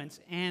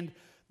moments and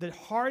the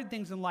hard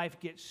things in life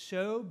get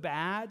so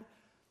bad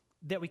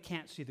that we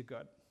can't see the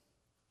good.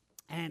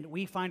 And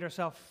we find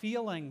ourselves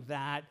feeling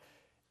that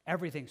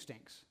everything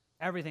stinks.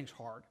 Everything's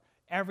hard.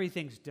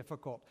 Everything's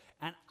difficult.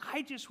 And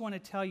I just want to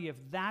tell you, if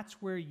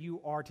that's where you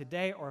are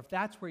today or if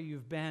that's where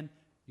you've been,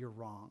 you're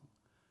wrong.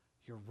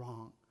 You're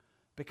wrong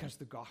because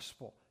the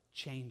gospel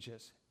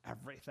changes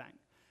everything.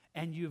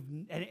 And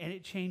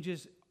it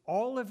changes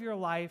all of your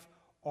life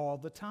all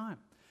the time.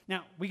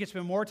 Now, we could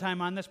spend more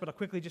time on this, but I'll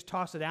quickly just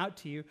toss it out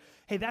to you.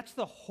 Hey, that's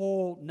the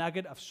whole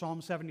nugget of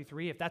Psalm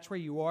 73. If that's where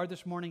you are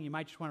this morning, you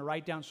might just want to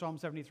write down Psalm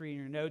 73 in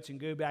your notes and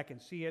go back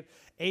and see it.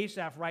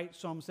 Asaph writes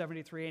Psalm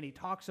 73, and he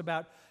talks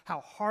about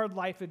how hard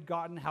life had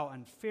gotten, how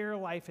unfair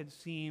life had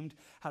seemed,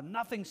 how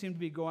nothing seemed to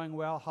be going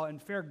well, how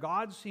unfair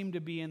God seemed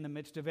to be in the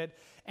midst of it.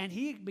 And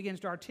he begins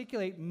to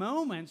articulate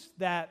moments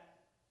that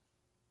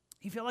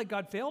he felt like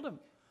God failed him.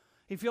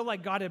 He felt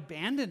like God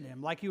abandoned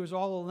him, like he was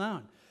all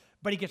alone.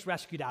 But he gets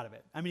rescued out of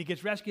it. I mean, he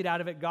gets rescued out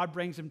of it. God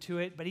brings him to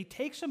it. But he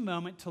takes a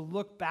moment to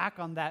look back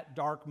on that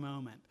dark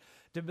moment,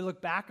 to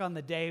look back on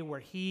the day where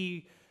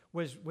he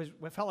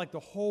felt like the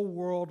whole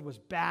world was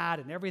bad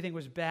and everything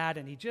was bad.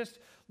 And he just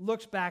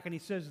looks back and he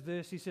says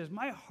this. He says,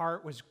 my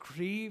heart was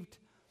grieved.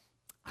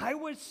 I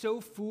was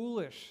so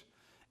foolish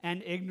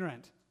and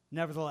ignorant.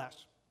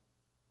 Nevertheless,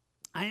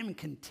 I am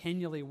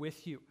continually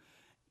with you.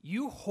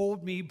 You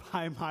hold me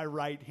by my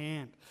right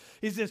hand.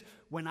 He says,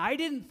 when I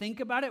didn't think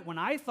about it, when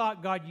I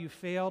thought, God, you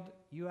failed,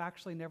 you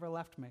actually never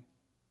left me.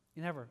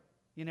 You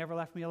never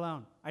left me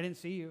alone. I didn't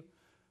see you.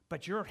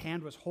 But your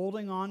hand was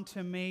holding on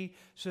to me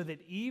so that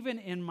even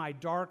in my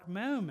dark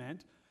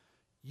moment,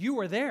 you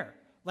were there.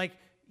 Like,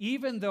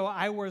 even though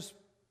I was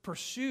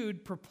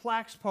pursued,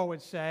 perplexed, Paul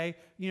would say,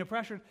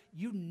 pressured,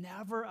 you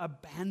never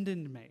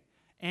abandoned me.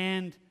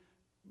 And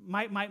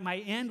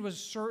my end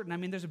was certain. I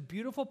mean, there's a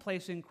beautiful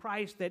place in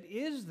Christ that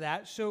is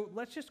that. So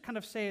let's just kind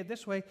of say it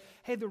this way.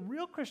 Hey, the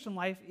real Christian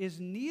life is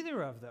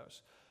neither of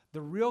those.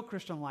 The real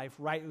Christian life,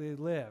 rightly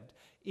lived,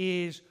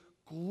 is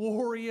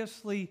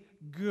gloriously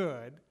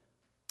good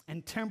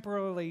and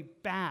temporarily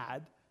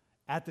bad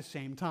at the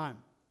same time.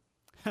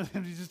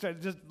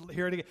 just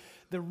hear it again.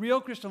 The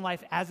real Christian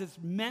life, as it's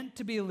meant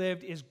to be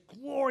lived, is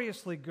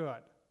gloriously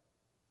good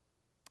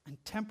and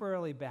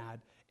temporarily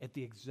bad at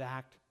the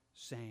exact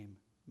same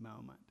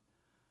moment,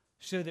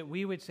 so that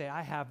we would say,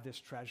 I have this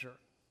treasure.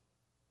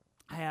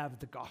 I have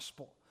the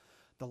gospel.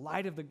 the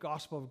light of the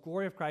gospel of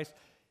glory of Christ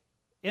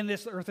in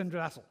this earthen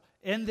vessel,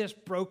 in this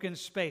broken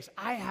space.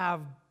 I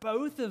have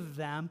both of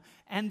them,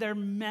 and they're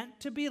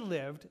meant to be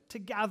lived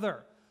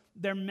together.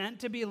 They're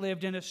meant to be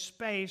lived in a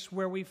space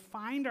where we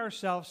find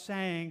ourselves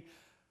saying,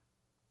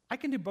 I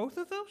can do both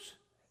of those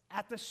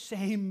at the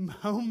same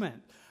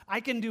moment. I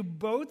can do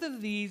both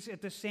of these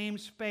at the same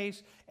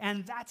space,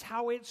 and that's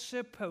how it's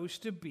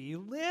supposed to be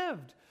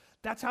lived.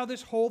 That's how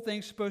this whole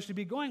thing's supposed to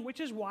be going, which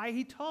is why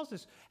he tells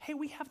us, hey,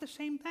 we have the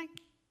same thing.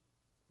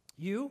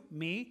 You,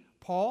 me,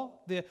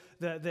 Paul, the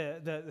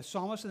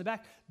psalmist in the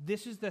back,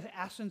 this is the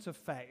essence of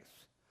faith.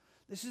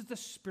 This is the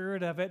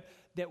spirit of it,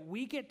 that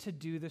we get to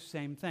do the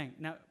same thing.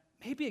 Now,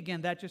 maybe,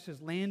 again, that just is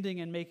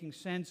landing and making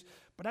sense,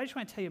 but I just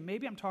want to tell you,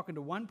 maybe I'm talking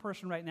to one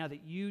person right now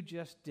that you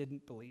just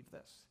didn't believe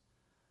this.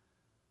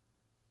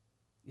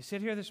 You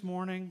sit here this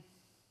morning,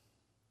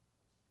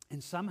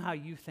 and somehow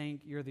you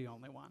think you're the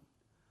only one.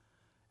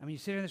 I mean, you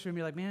sit here in this room,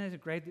 you're like, man, is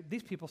it great?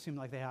 These people seem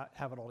like they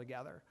have it all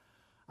together.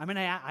 I mean,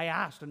 I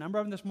asked a number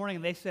of them this morning,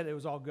 and they said it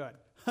was all good.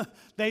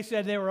 They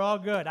said they were all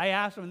good. I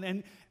asked them,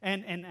 and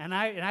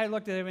I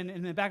looked at them, and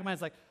in the back of my mind,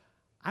 it's like,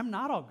 I'm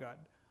not all good.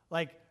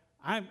 Like,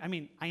 I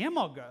am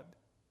all good,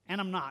 and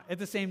I'm not at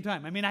the same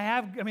time.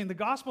 The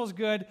gospel's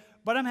good,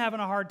 but I'm having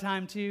a hard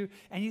time too.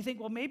 And you think,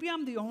 well, maybe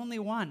I'm the only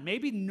one.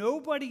 Maybe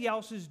nobody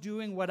else is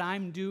doing what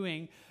I'm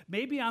doing.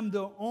 Maybe I'm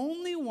the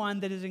only one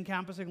that is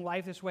encompassing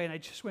life this way. And I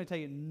just want to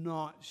tell you,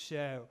 not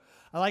so.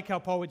 I like how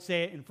Paul would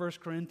say it in 1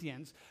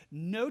 Corinthians.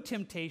 No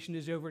temptation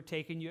is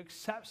overtaken you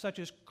except such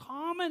as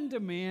common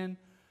to man,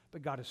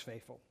 but God is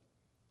faithful.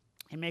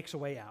 He makes a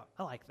way out.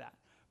 I like that.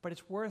 But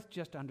it's worth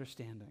just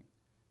understanding.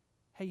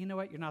 Hey, you know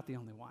what? You're not the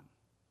only one.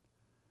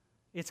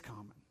 It's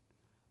common.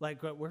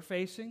 Like what we're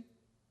facing,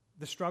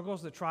 the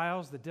struggles, the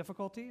trials, the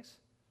difficulties,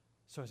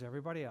 so is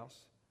everybody else.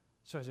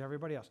 So is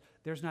everybody else.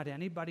 There's not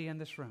anybody in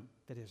this room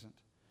that isn't.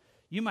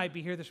 You might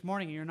be here this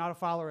morning and you're not a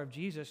follower of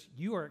Jesus.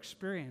 You are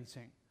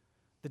experiencing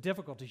the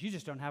difficulties. You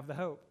just don't have the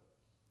hope.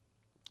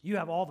 You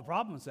have all the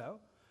problems, though.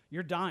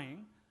 You're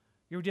dying.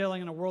 You're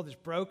dealing in a world that's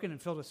broken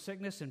and filled with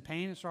sickness and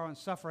pain and sorrow and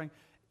suffering.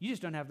 You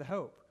just don't have the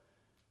hope.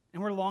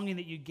 And we're longing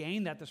that you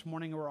gain that this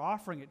morning, and we're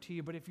offering it to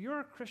you. But if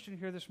you're a Christian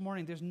here this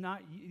morning,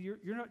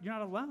 you're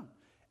not alone.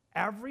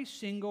 Every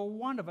single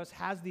one of us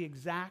has the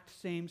exact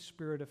same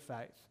spirit of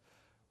faith.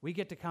 We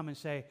get to come and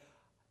say,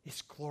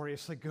 it's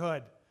gloriously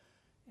good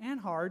and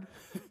hard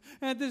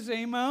at the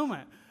same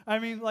moment.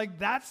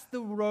 That's the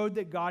road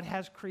that God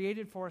has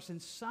created for us,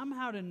 and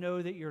somehow to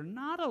know that you're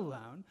not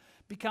alone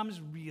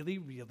becomes really,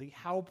 really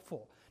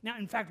helpful. Now,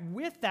 in fact,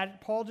 with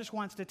that, Paul just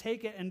wants to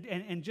take it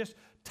and just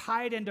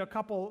tie it into a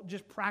couple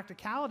just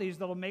practicalities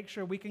that'll make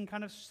sure we can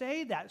kind of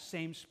say that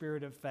same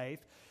spirit of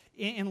faith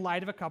in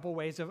light of a couple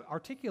ways of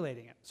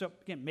articulating it. So,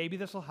 again, maybe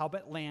this will help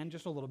it land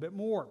just a little bit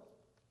more.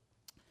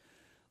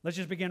 Let's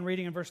just begin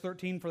reading in verse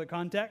 13 for the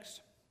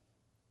context.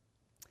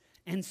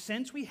 And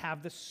since we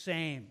have the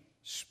same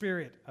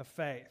spirit of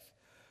faith,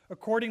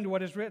 according to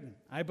what is written,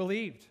 I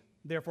believed,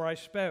 therefore I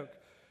spoke.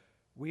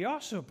 We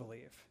also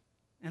believe,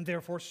 and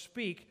therefore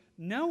speak,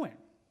 knowing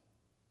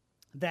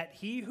that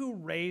he who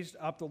raised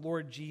up the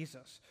Lord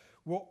Jesus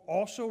will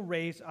also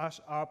raise us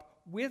up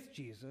with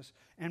Jesus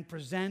and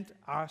present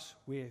us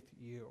with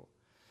you.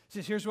 It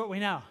says, here's what we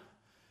know.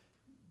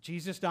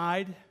 Jesus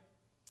died.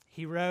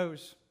 He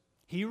rose.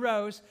 He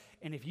rose.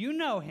 And if you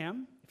know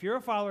him, if you're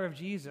a follower of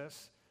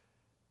Jesus,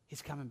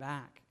 he's coming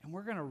back. And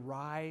we're going to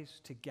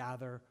rise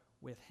together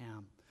with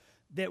him.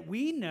 That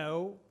we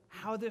know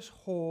how this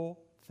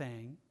whole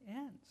thing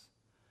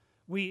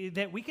ends.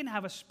 That we can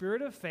have a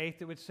spirit of faith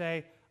that would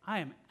say, I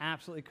am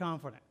absolutely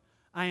confident.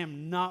 I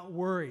am not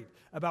worried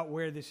about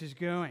where this is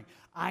going.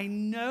 I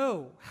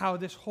know how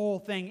this whole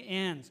thing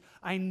ends.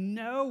 I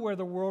know where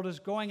the world is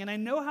going, and I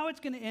know how it's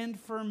going to end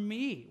for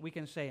me, we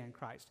can say in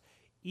Christ.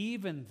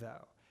 Even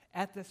though,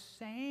 at the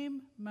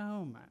same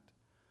moment,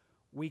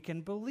 we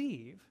can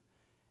believe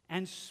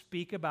and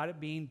speak about it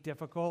being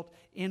difficult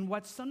in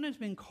what's sometimes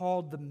been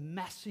called the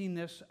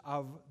messiness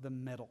of the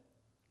middle.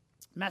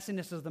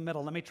 Messiness is the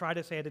middle. Let me try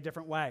to say it a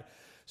different way.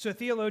 So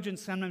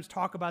theologians sometimes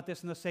talk about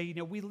this and they'll say,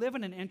 we live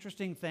in an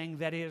interesting thing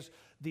that is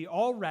the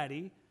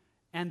already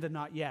and the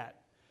not yet.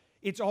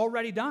 It's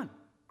already done.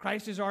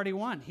 Christ has already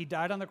won. He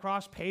died on the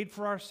cross, paid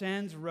for our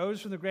sins,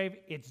 rose from the grave.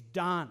 It's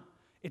done.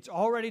 It's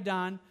already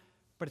done,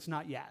 but it's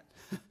not yet.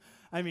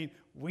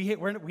 We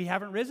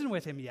haven't risen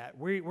with him yet.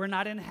 We're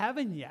not in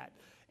heaven yet.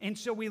 And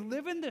so we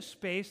live in this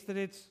space that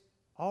it's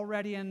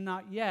already and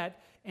not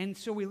yet. And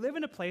so we live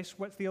in a place,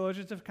 what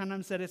theologians have kind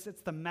of said, it's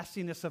the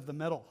messiness of the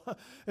middle.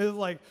 It's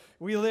like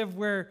we live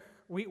where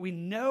we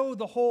know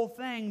the whole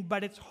thing,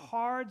 but it's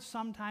hard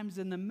sometimes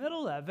in the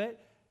middle of it.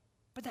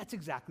 But that's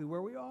exactly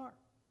where we are.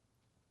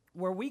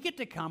 Where we get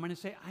to come in and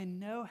say, I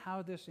know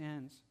how this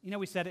ends.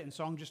 We said it in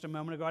song just a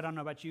moment ago. I don't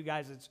know about you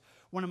guys. It's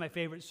one of my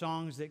favorite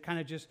songs that kind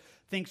of just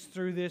thinks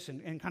through this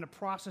and kind of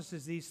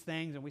processes these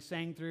things. And we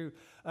sang through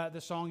the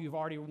song You've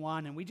Already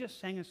Won. And we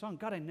just sang a song.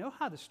 God, I know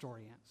how the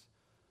story ends.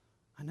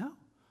 I know.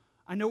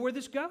 I know where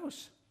this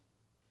goes.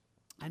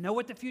 I know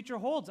what the future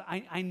holds.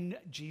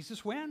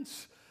 Jesus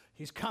wins.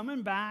 He's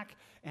coming back,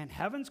 and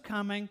heaven's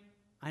coming.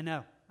 I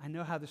know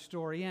how the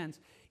story ends.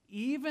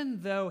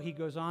 Even though he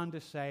goes on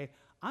to say,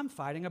 I'm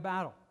fighting a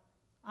battle.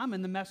 I'm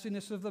in the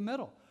messiness of the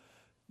middle.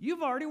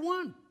 You've already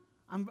won.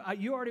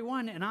 You already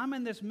won, and I'm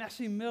in this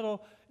messy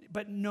middle.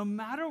 But no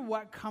matter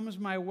what comes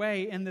my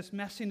way in this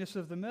messiness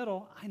of the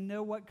middle, I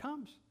know what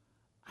comes.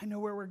 I know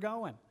where we're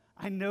going.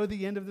 I know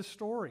the end of the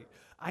story.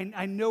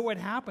 I know what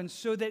happens,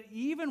 so that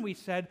even we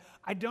said,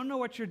 I don't know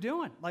what you're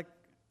doing, like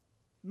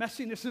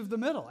messiness of the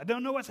middle. I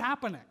don't know what's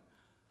happening.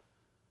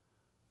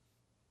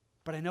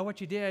 But I know what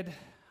you did.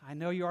 I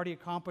know you already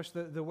accomplished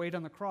the weight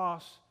on the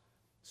cross.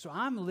 So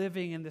I'm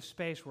living in this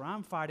space where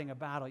I'm fighting a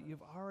battle.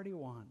 You've already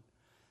won.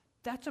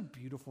 That's a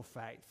beautiful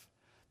faith.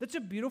 That's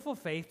a beautiful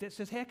faith that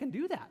says, hey, I can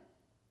do that.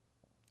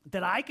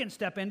 That I can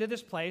step into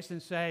this place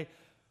and say,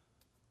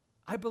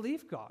 I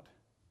believe God.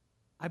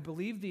 I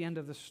believe the end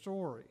of the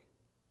story.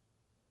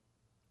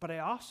 But I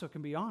also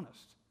can be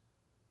honest.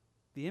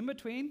 The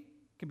in-between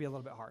can be a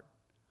little bit hard.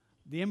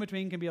 The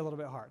in-between can be a little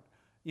bit hard.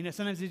 You know,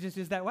 sometimes it just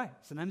is that way.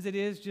 Sometimes it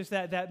is just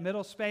that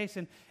middle space,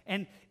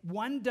 and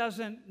one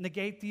doesn't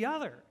negate the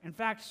other. In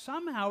fact,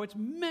 somehow it's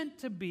meant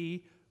to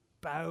be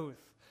both.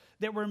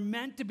 That we're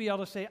meant to be able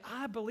to say,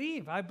 I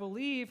believe,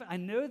 I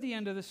know the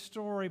end of the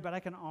story, but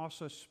I can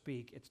also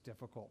speak. It's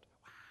difficult.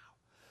 Wow.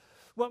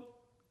 Well,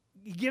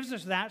 he gives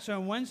us that, so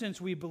in one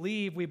sense we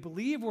believe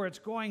where it's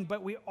going,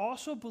 but we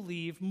also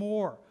believe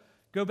more.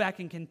 Go back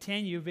and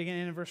continue,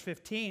 beginning in verse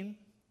 15.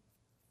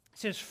 It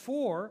says,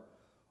 for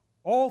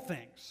all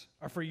things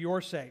are for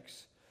your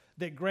sakes,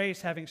 that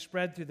grace, having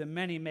spread through the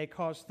many, may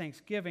cause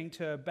thanksgiving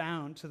to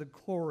abound to the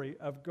glory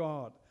of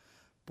God.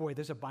 Boy,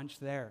 there's a bunch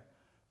there.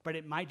 But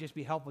it might just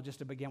be helpful just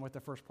to begin with the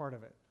first part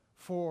of it.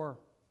 For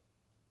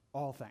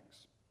all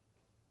things.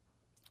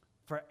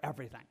 For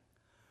everything.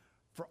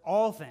 For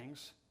all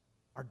things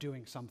are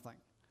doing something.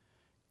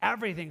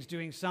 Everything's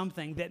doing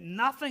something. That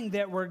nothing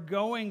that we're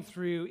going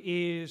through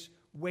is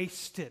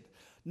wasted.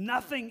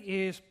 Nothing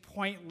is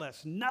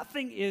pointless.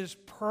 Nothing is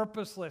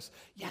purposeless.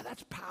 Yeah,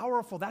 that's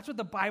powerful. That's what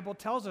the Bible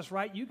tells us,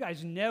 right? You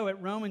guys know it.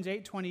 Romans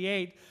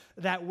 8:28,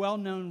 that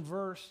well-known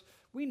verse.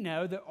 We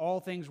know that all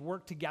things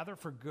work together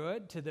for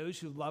good to those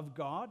who love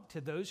God,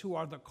 to those who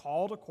are the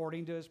called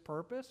according to his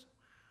purpose.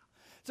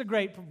 It's a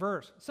great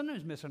verse.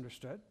 Sometimes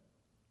misunderstood.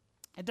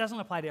 It doesn't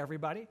apply to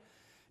everybody.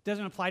 It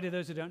doesn't apply to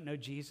those who don't know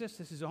Jesus.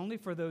 This is only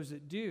for those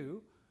that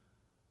do.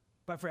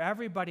 But for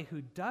everybody who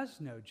does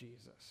know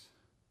Jesus,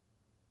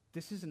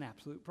 this is an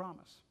absolute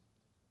promise.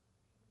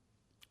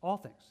 All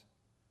things.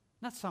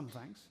 Not some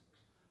things.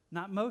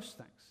 Not most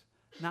things.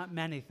 Not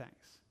many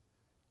things.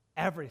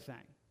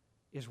 Everything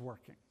is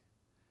working.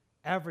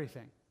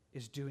 Everything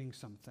is doing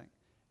something.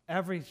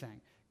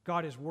 Everything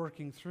God is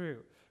working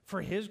through. For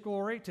his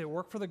glory, to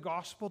work for the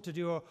gospel, to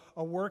do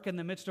a work in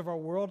the midst of our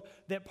world,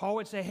 that Paul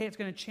would say, hey, it's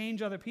going to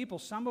change other people.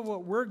 Some of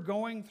what we're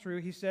going through,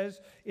 he says,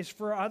 is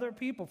for other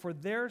people, for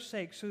their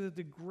sake, so that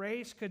the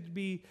grace could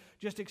be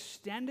just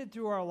extended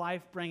through our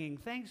life, bringing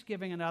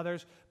thanksgiving in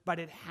others, but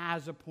it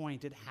has a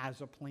point, it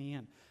has a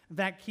plan. In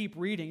fact, keep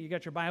reading. You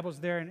got your Bibles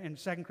there in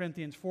 2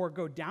 Corinthians 4.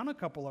 Go down a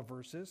couple of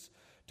verses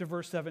to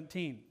verse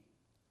 17.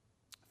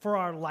 For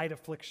our light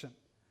affliction,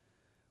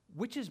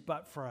 which is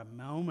but for a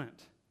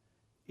moment,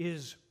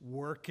 is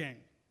working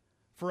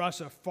for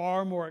us a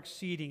far more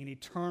exceeding and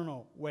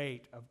eternal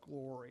weight of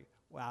glory.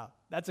 Wow,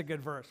 that's a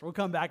good verse. We'll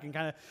come back and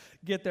kind of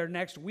get there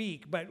next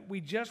week, but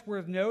we just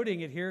worth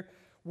noting it here.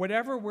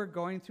 Whatever we're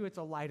going through, it's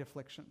a light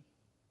affliction.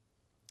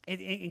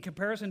 In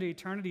comparison to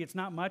eternity, it's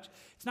not much.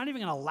 It's not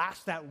even going to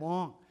last that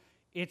long.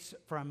 It's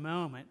for a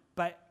moment,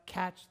 but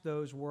catch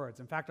those words.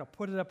 In fact, I'll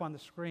put it up on the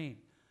screen.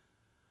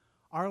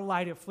 Our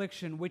light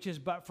affliction, which is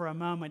but for a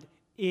moment,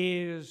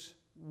 is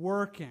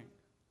working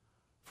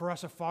for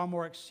us a far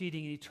more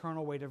exceeding and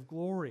eternal weight of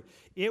glory.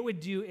 It would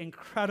do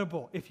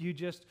incredible if you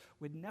just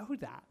would know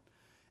that.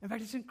 In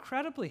fact, it's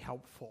incredibly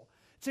helpful.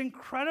 It's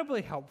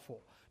incredibly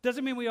helpful.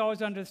 Doesn't mean we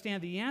always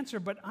understand the answer,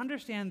 but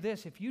understand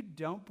this. If you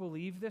don't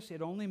believe this,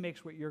 it only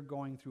makes what you're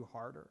going through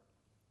harder.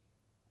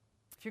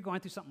 If you're going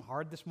through something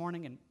hard this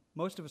morning, and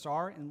most of us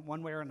are in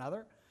one way or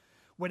another,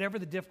 whatever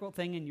the difficult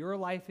thing in your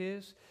life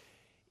is,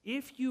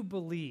 if you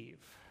believe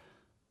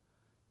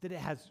that it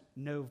has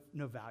no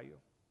value,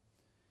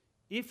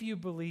 if you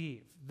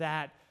believe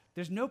that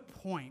there's no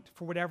point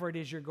for whatever it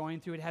is you're going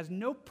through, it has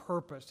no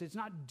purpose, it's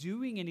not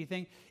doing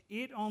anything,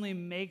 it only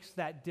makes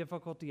that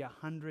difficulty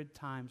 100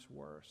 times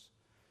worse.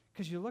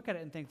 Because you look at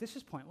it and think, this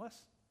is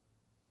pointless.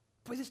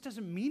 Boy, this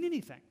doesn't mean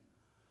anything.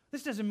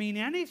 This doesn't mean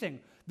anything.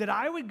 That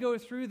I would go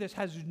through this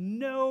has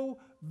no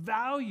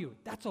value.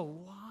 That's a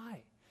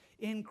lie.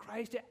 In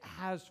Christ, it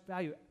has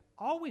value.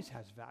 Always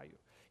has value.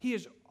 He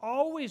is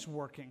always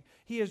working.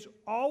 He is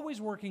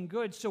always working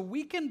good. So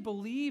we can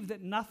believe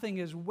that nothing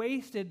is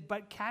wasted,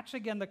 but catch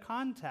again the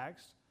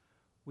context.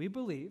 We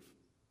believe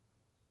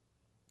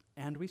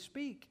and we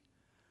speak.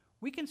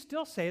 We can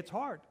still say it's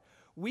hard.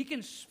 We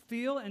can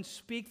feel and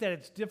speak that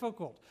it's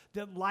difficult,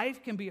 that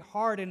life can be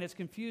hard and it's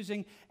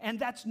confusing, and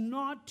that's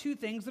not two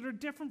things that are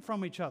different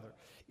from each other.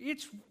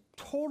 It's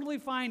totally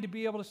fine to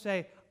be able to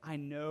say, I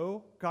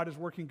know God is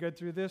working good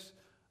through this.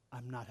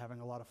 I'm not having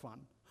a lot of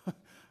fun.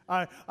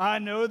 I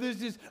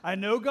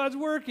know God's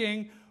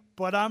working,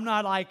 but I'm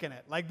not liking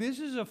it. Like this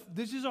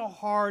is a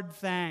hard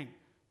thing.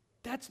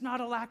 That's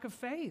not a lack of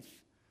faith.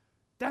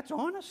 That's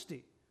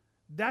honesty.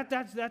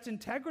 That's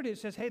integrity. It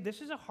says, hey,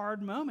 this is a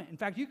hard moment. In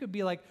fact, you could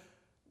be like,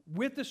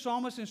 with the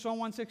psalmist in Psalm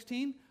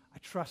 116, I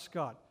trust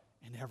God,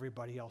 and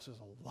everybody else is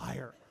a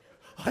liar.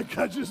 Like,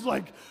 I just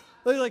like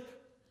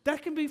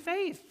that can be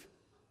faith.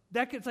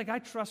 It's like, I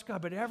trust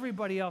God, but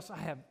everybody else,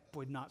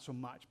 boy, not so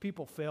much.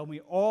 People fail me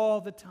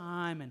all the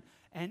time,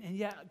 and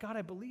yeah, God,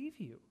 I believe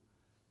you.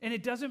 And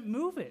it doesn't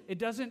move it. It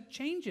doesn't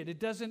change it. It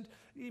doesn't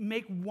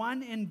make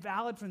one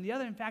invalid from the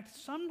other. In fact,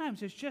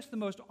 sometimes it's just the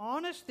most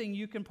honest thing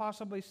you can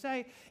possibly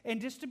say.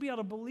 And just to be able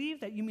to believe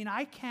that, you mean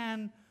I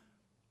can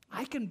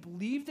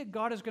believe that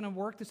God is going to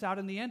work this out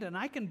in the end, and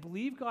I can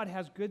believe God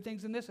has good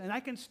things in this, and I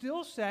can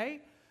still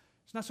say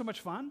it's not so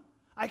much fun.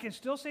 I can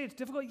still say it's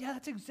difficult. Yeah,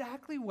 that's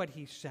exactly what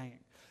he's saying.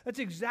 That's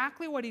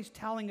exactly what he's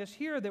telling us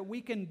here, that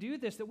we can do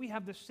this, that we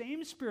have the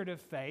same spirit of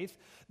faith,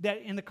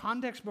 that in the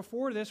context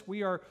before this,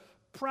 we are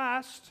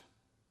pressed,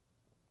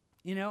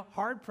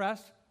 hard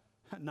pressed,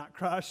 not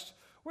crushed.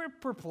 We're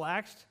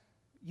perplexed,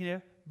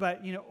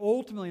 but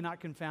ultimately not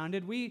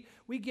confounded. We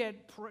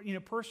get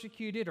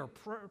persecuted or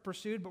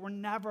pursued, but we're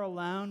never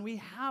alone. We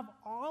have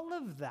all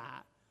of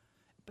that,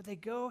 but they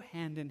go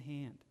hand in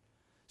hand.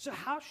 So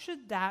how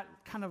should that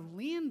kind of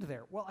land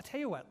there? Well, I'll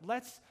tell you what,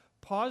 let's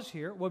pause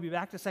here. We'll be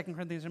back to 2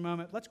 Corinthians in a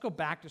moment. Let's go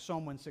back to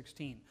Psalm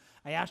 116.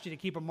 I asked you to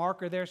keep a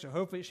marker there, so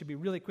hopefully it should be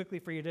really quickly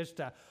for you just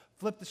to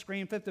flip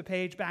the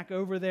page back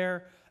over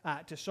there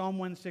to Psalm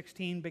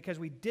 116, because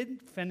we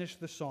didn't finish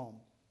the psalm.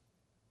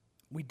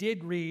 We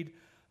did read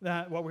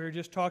what we were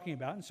just talking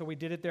about, and so we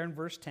did it there in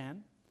verse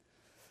 10.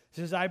 It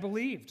says, I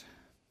believed.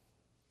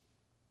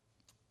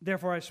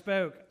 Therefore I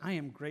spoke. I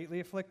am greatly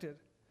afflicted.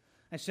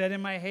 I said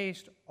in my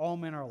haste, all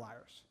men are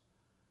liars.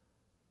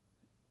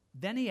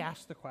 Then he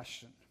asked the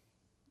question,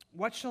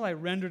 what shall I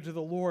render to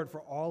the Lord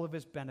for all of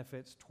his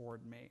benefits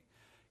toward me?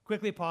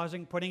 Quickly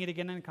pausing, putting it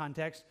again in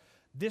context,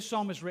 this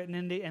psalm is written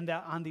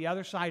on the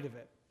other side of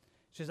it.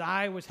 It says,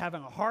 I was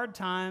having a hard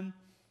time,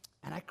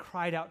 and I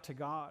cried out to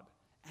God,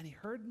 and he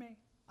heard me.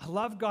 I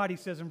love God, he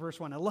says in verse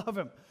 1. I love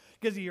him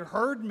because he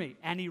heard me,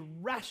 and he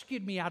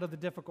rescued me out of the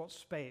difficult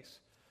space.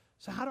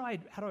 So how do I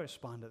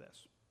respond to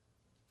this?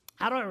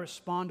 How do I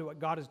respond to what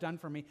God has done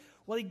for me?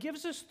 Well, he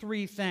gives us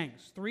three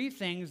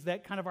things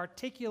that kind of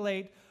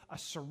articulate a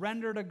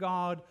surrender to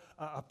God,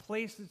 a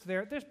place that's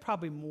there. There's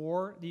probably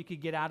more that you could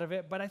get out of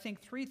it, but I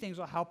think three things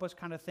will help us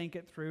kind of think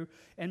it through,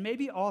 and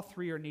maybe all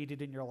three are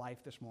needed in your life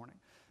this morning.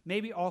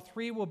 Maybe all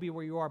three will be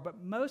where you are,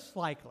 but most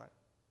likely,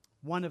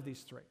 one of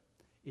these three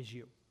is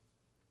you.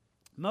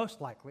 Most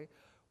likely,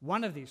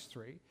 one of these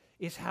three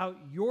is how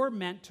you're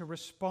meant to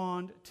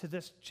respond to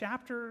this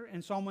chapter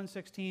in Psalm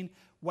 116,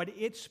 what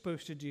it's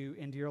supposed to do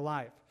into your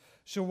life.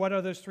 So what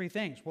are those three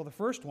things? Well, the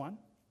first one,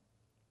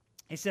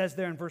 he says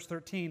there in verse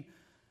 13,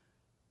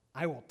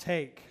 I will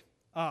take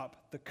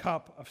up the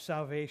cup of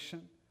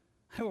salvation.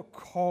 I will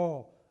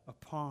call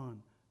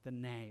upon the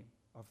name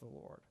of the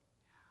Lord.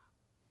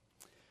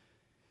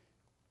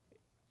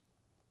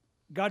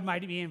 God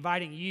might be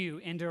inviting you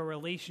into a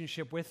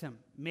relationship with him.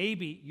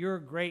 Maybe your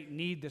great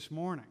need this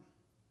morning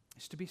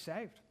is to be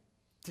saved,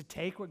 to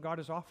take what God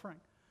is offering.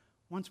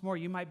 Once more,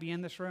 you might be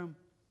in this room,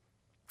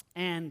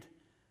 and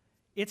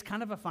it's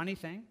kind of a funny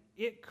thing.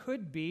 It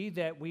could be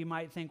that we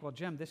might think, well,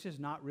 Jim, this is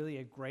not really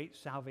a great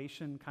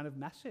salvation kind of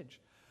message.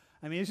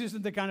 I mean, this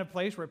isn't the kind of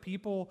place where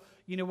people,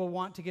 will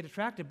want to get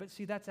attracted. But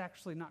see, that's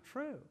actually not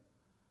true.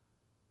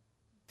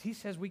 He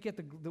says we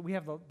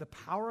have the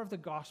power of the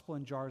gospel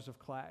in jars of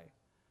clay.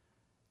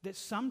 That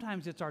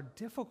sometimes it's our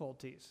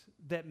difficulties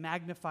that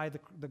magnify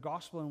the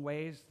gospel in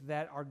ways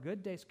that our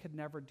good days could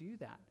never do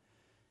that.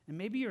 And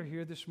maybe you're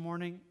here this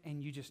morning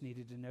and you just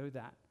needed to know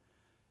that.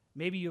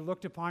 Maybe you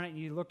looked upon it and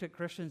you looked at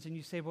Christians and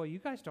you say, well, you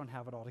guys don't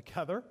have it all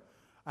together.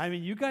 I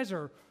mean, you guys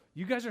are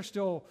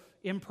still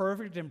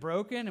imperfect and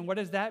broken. And what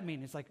does that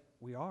mean? It's like,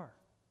 we are.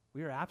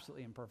 We are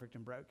absolutely imperfect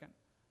and broken.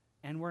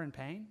 And we're in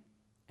pain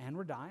and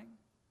we're dying.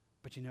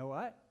 But you know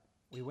what?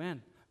 We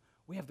win.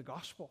 We have the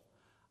gospel.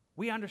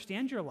 We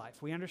understand your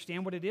life. We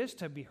understand what it is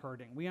to be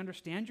hurting. We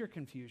understand your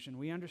confusion.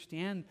 We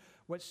understand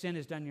what sin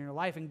has done in your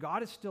life. And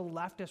God has still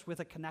left us with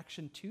a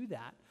connection to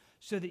that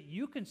so that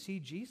you can see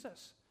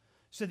Jesus,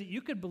 so that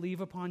you could believe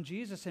upon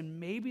Jesus.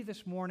 And maybe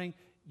this morning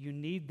you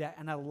need that.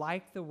 And I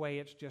like the way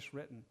it's just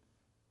written.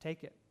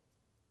 Take it.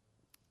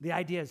 The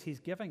idea is he's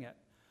giving it.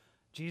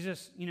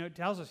 Jesus,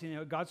 tells us,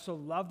 God so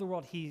loved the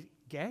world, he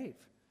gave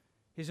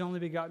his only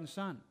begotten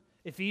son.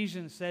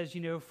 Ephesians says,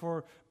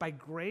 for by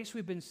grace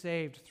we've been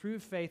saved through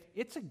faith.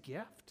 It's a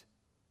gift.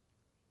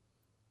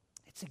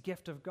 It's a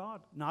gift of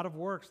God, not of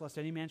works, lest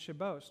any man should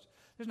boast.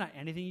 There's not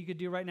anything you could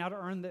do right now to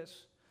earn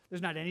this.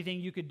 There's not anything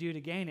you could do to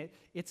gain it.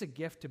 It's a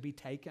gift to be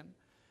taken.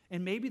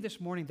 And maybe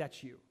this morning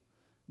that's you.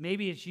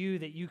 Maybe it's you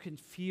that you can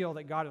feel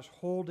that God is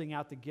holding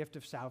out the gift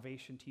of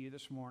salvation to you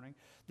this morning,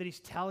 that he's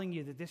telling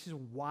you that this is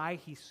why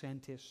he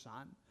sent his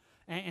son,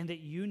 and that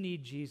you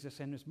need Jesus.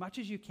 And as much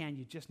as you can,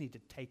 you just need to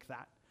take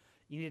that.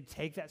 You need to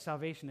take that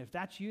salvation. If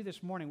that's you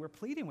this morning, we're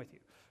pleading with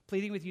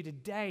you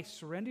today,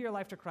 surrender your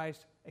life to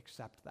Christ,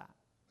 accept that.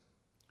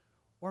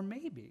 Or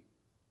maybe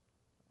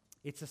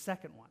it's the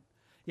second one.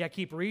 Yeah,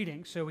 keep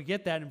reading. So we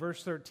get that in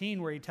verse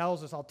 13 where he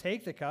tells us, I'll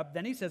take the cup.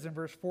 Then he says in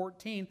verse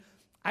 14,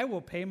 I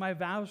will pay my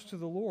vows to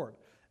the Lord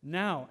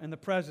now in the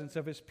presence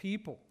of his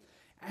people.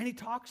 And he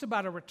talks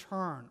about a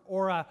return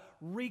or a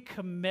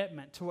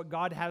recommitment to what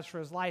God has for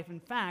his life. In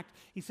fact,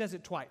 he says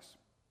it twice.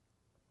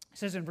 He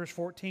says in verse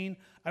 14,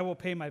 I will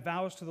pay my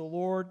vows to the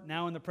Lord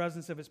now in the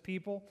presence of his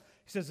people.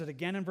 He says it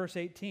again in verse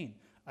 18,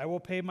 I will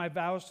pay my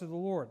vows to the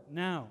Lord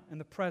now in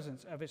the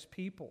presence of his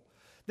people.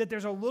 That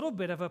there's a little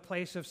bit of a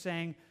place of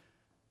saying,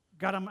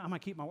 God, I'm going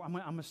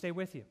to stay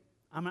with you.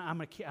 I'm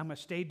going to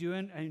stay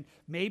doing, and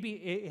maybe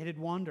it had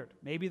wandered.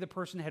 Maybe the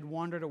person had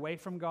wandered away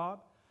from God,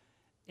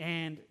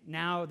 and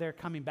now they're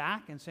coming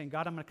back and saying,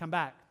 God, I'm going to come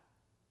back.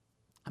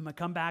 I'm going to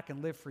come back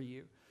and live for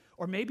you.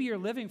 Or maybe you're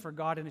living for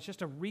God, and it's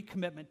just a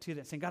recommitment to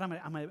that, saying, God,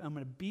 I'm going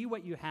to be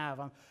what you have.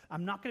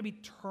 I'm not going to be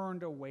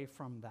turned away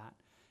from that.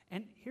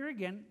 And here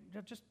again,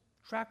 just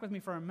track with me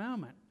for a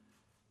moment.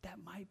 That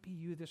might be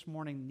you this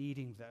morning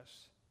needing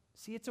this.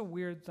 See, it's a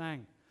weird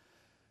thing.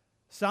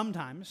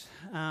 Sometimes,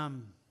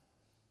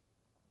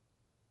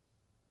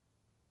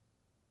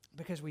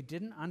 because we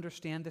didn't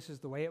understand this is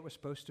the way it was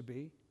supposed to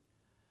be,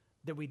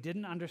 that we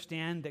didn't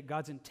understand that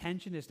God's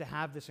intention is to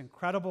have this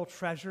incredible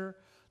treasure,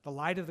 the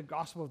light of the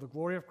gospel of the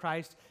glory of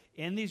Christ,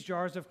 in these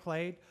jars of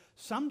clay.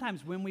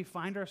 Sometimes when we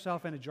find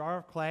ourselves in a jar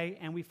of clay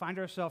and we find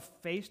ourselves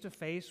face to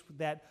face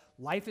that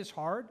life is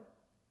hard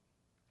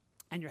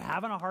and you're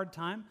having a hard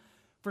time,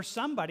 for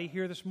somebody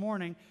here this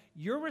morning,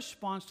 your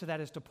response to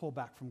that is to pull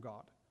back from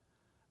God.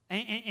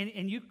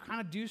 And you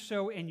kind of do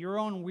so in your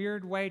own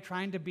weird way,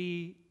 trying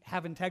to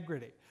have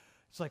integrity.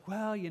 It's like,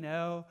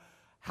 well,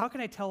 how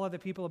can I tell other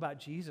people about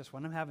Jesus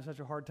when I'm having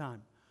such a hard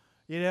time?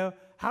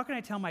 How can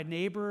I tell my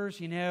neighbors,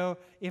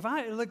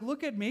 if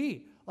look at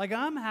me,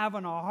 I'm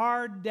having a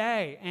hard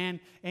day. And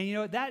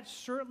that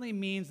certainly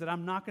means that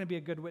I'm not going to be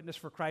a good witness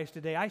for Christ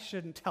today. I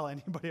shouldn't tell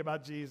anybody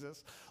about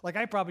Jesus.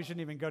 I probably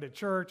shouldn't even go to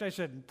church. I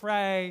shouldn't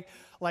pray,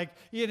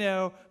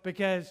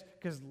 because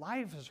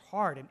life is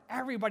hard and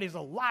everybody's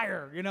a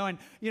liar,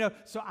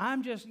 so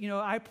I'm just,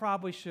 I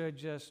probably should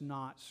just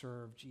not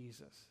serve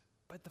Jesus.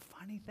 But the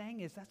funny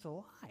thing is that's a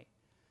lie.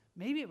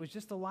 Maybe it was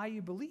just a lie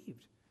you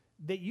believed,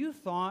 that you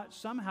thought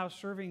somehow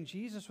serving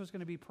Jesus was going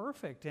to be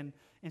perfect. And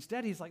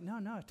instead he's like, no,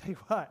 I tell you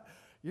what,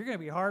 you're going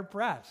to be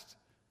hard-pressed.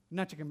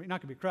 Not going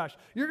to be crushed.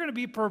 You're going to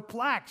be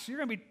perplexed. You're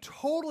going to be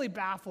totally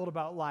baffled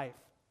about life.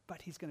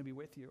 But he's going to be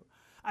with you.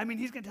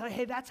 He's going to tell you,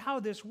 hey, that's how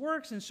this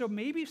works. And so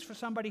maybe for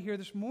somebody here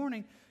this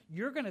morning,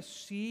 you're going to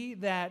see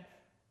that,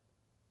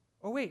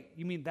 oh, wait,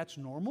 you mean that's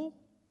normal?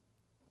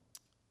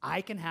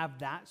 I can have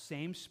that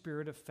same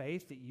spirit of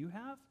faith that you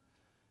have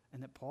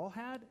and that Paul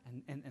had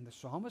and the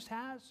psalmist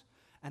has.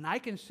 And I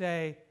can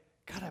say,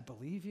 God, I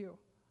believe you.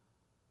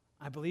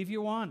 I believe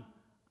you won.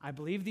 I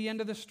believe the end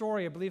of the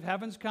story. I believe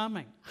heaven's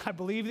coming. I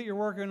believe that you're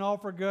working all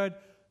for good.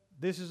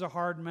 This is a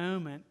hard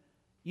moment.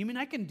 You mean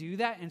I can do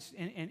that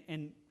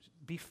and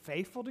be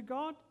faithful to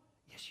God?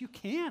 Yes, you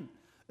can.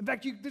 In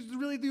fact, this is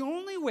really the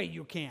only way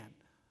you can.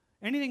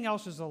 Anything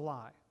else is a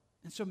lie.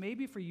 And so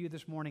maybe for you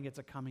this morning, it's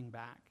a coming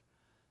back.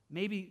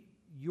 Maybe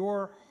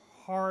your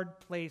hard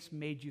place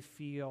made you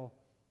feel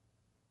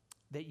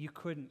that you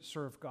couldn't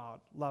serve God,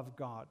 love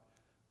God,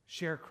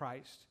 share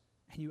Christ,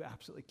 and you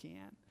absolutely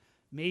can.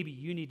 Maybe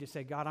you need to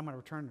say, God, I'm going to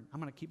return. I'm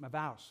going to keep my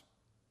vows.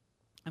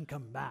 I'm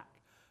coming back.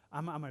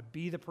 I'm going to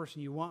be the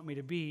person you want me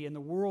to be in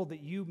the world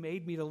that you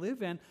made me to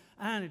live in.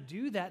 I'm going to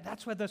do that.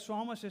 That's what the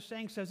psalmist is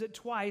saying, says it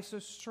twice, so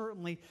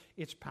certainly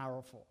it's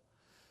powerful.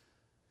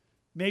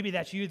 Maybe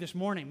that's you this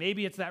morning.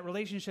 Maybe it's that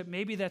relationship.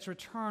 Maybe that's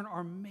return,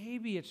 or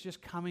maybe it's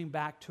just coming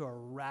back to a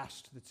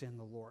rest that's in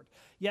the Lord.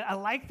 Yet I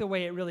like the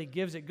way it really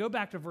gives it. Go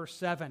back to verse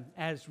 7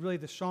 as really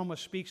the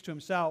psalmist speaks to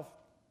himself.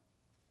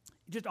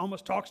 He just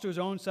almost talks to his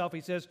own self.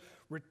 He says,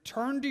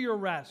 return to your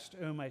rest,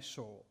 O my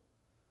soul,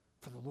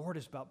 for the Lord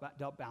has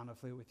dealt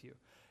bountifully with you.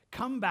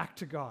 Come back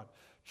to God.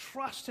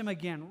 Trust him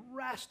again.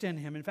 Rest in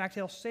him. In fact,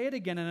 he'll say it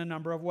again in a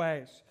number of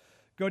ways.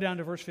 Go down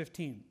to verse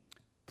 15.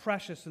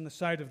 Precious in the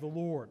sight of the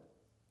Lord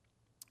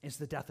is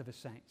the death of his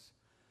saints.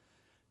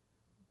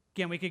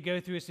 Again, we could go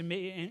through this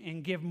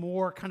and give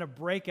more kind of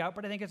breakout,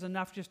 but I think it's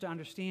enough just to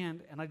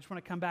understand, and I just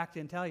want to come back to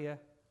and tell you,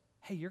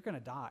 hey, you're going to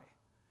die.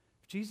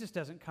 If Jesus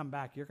doesn't come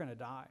back, you're going to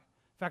die.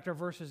 In fact, our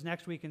verses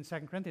next week in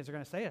 2 Corinthians are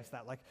going to say us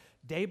that.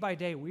 Day by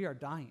day, we are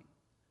dying.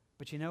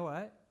 But you know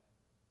what?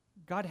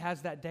 God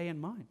has that day in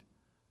mind.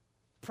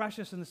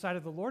 Precious in the sight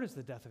of the Lord is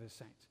the death of his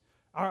saints.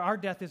 Our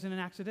death isn't an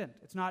accident.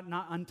 It's not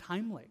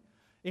untimely.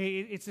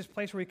 It's this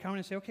place where we come in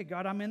and say, okay,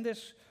 God, I'm in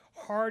this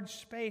hard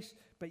space,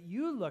 but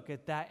you look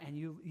at that and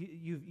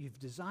you've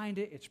designed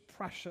it. It's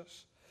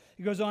precious.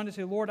 He goes on to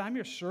say, Lord, I'm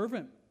your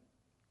servant.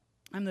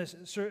 I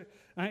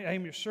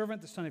am your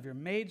servant, the son of your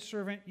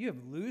maidservant. You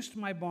have loosed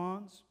my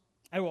bonds.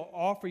 I will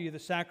offer you the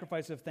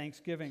sacrifice of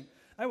thanksgiving.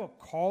 I will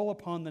call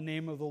upon the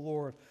name of the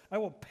Lord. I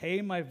will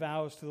pay my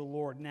vows to the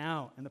Lord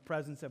now in the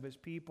presence of his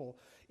people,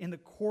 in the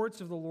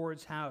courts of the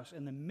Lord's house,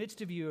 in the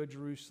midst of you, O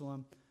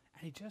Jerusalem.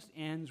 And he just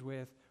ends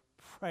with,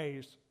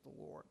 praise the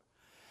Lord.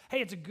 Hey,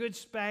 it's a good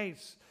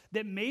space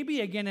that maybe,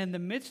 again, in the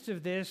midst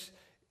of this,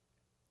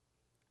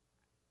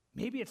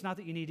 maybe it's not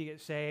that you need to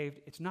get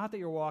saved. It's not that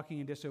you're walking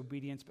in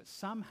disobedience, but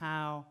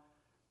somehow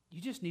you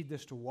just need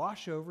this to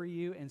wash over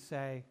you and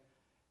say,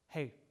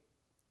 hey,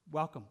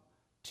 welcome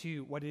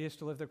to what it is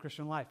to live the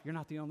Christian life. You're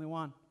not the only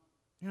one.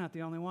 You're not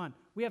the only one.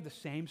 We have the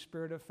same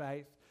spirit of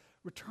faith.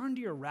 Return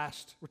to your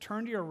rest.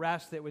 Return to your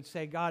rest that would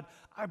say, God,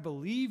 I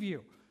believe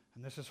you.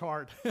 And this is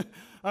hard.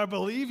 I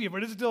believe you,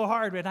 but it's still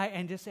hard.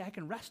 And just say, I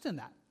can rest in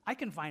that. I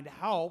can find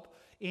help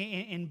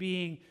in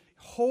being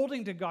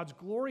holding to God's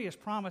glorious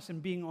promise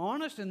and being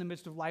honest in the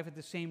midst of life at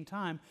the same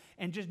time,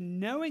 and just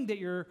knowing that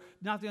you're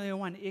not the only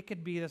one. It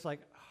could be this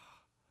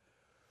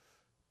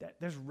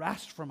there's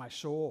rest for my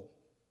soul.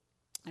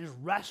 There's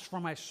rest for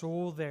my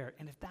soul there.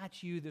 And if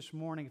that's you this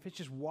morning, if it's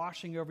just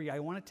washing over you, I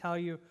want to tell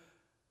you,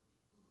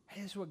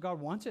 hey, this is what God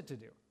wants it to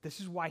do. This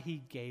is why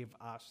he gave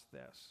us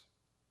this.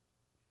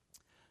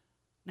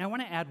 Now, I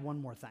want to add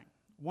one more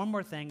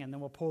thing, and then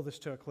we'll pull this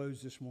to a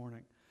close this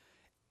morning.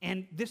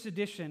 And this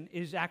addition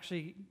is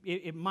actually,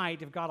 it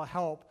might, if God will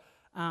help,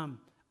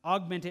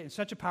 augment it in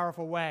such a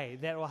powerful way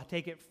that it will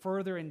take it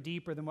further and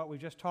deeper than what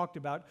we've just talked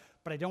about,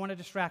 but I don't want to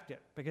distract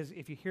it, because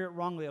if you hear it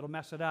wrongly, it'll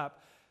mess it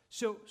up.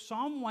 So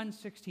Psalm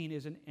 116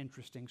 is an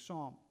interesting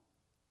psalm.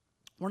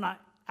 We're not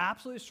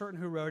absolutely certain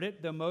who wrote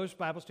it, though most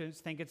Bible students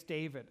think it's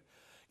David.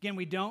 Again,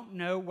 we don't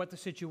know what the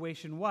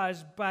situation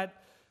was, but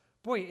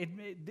boy,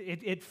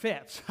 it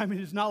fits. I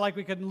mean, it's not like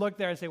we could look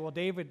there and say, well,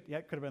 David, yeah,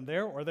 it could have been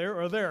there or there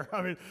or there.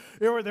 I mean,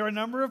 there were a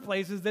number of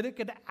places that it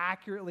could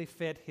accurately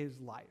fit his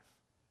life,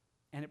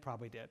 and it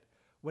probably did.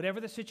 Whatever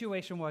the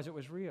situation was, it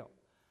was real.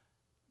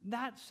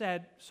 That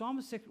said, Psalm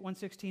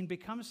 116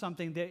 becomes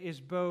something that is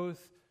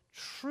both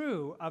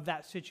true of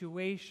that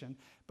situation,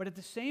 but at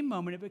the same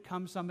moment, it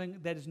becomes something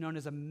that is known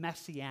as a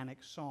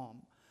messianic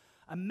psalm.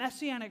 A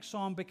messianic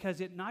psalm because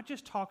it not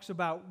just talks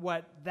about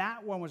what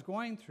that one was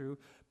going through,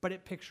 but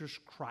it pictures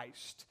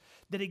Christ.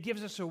 That it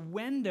gives us a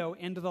window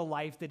into the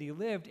life that he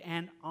lived,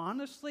 and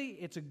honestly,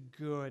 it's a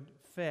good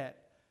fit.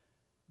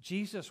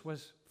 Jesus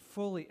was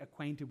fully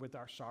acquainted with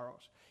our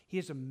sorrows. He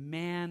is a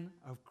man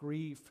of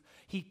grief.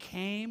 He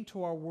came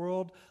to our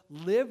world,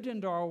 lived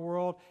into our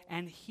world,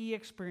 and he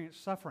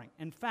experienced suffering.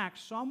 In fact,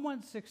 Psalm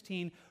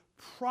 116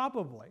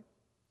 probably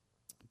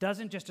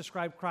doesn't just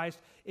describe Christ,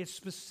 it's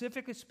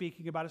specifically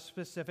speaking about a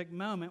specific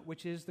moment,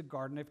 which is the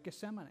Garden of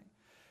Gethsemane,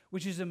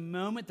 which is a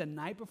moment the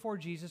night before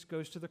Jesus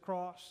goes to the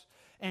cross.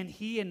 And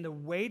he, in the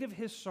weight of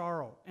his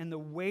sorrow and the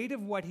weight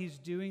of what he's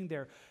doing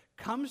there,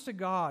 comes to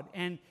God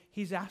and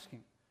he's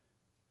asking,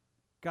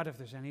 God, if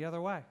there's any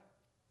other way,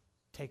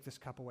 take this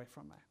cup away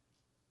from me.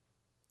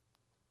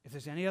 If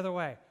there's any other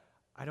way,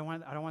 I don't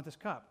want this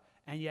cup.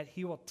 And yet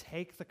he will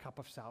take the cup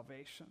of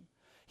salvation.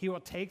 He will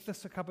take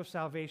this cup of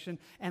salvation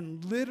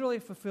and literally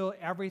fulfill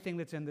everything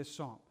that's in this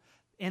psalm.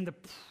 In the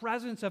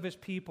presence of his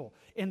people,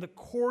 in the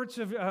courts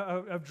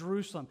of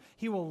Jerusalem,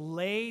 he will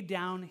lay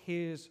down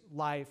his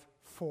life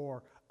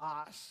for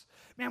us.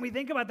 Man, we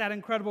think about that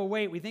incredible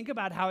weight. We think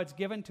about how it's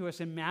given to us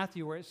in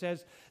Matthew, where it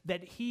says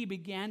that he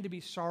began to be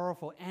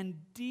sorrowful and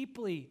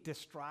deeply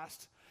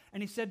distressed.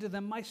 And he said to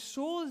them, my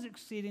soul is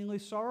exceedingly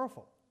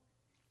sorrowful,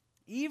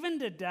 even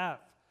to death.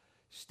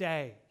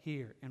 Stay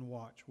here and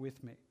watch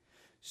with me.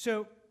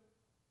 So,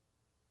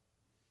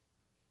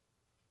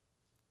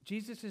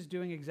 Jesus is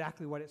doing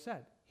exactly what it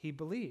said. He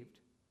believed.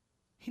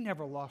 He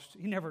never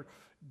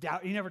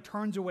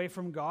turns away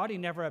from God. He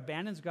never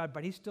abandons God,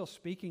 but he's still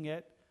speaking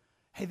it.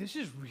 Hey, this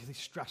is really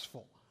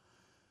stressful.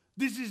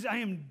 I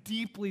am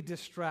deeply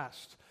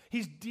distressed.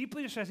 He's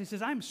deeply distressed. He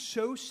says, I'm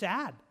so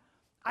sad.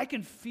 I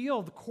can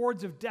feel the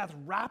cords of death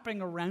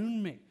wrapping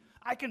around me.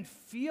 I can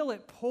feel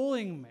it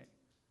pulling me.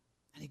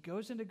 And he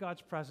goes into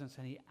God's presence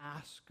and he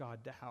asks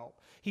God to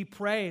help. He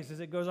prays,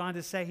 as it goes on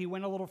to say, he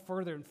went a little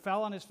further and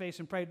fell on his face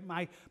and prayed,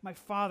 my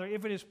Father,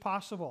 if it is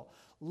possible,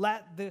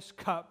 let this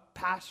cup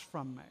pass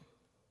from me.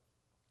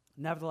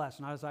 Nevertheless,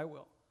 not as I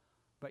will,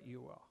 but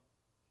you will.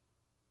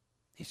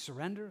 He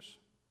surrenders,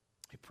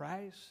 he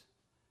prays,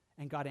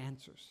 and God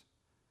answers.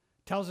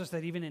 Tells us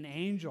that even an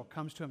angel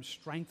comes to him,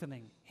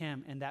 strengthening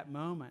him in that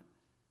moment.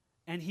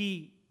 And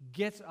he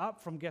gets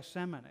up from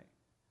Gethsemane.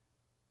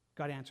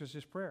 God answers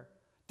his prayer.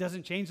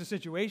 Doesn't change the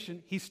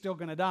situation. He's still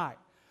going to die.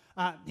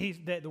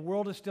 The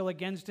world is still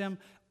against him.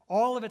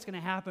 All of it's going to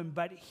happen,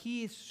 but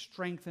he's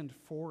strengthened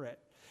for it.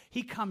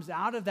 He comes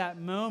out of that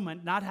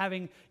moment not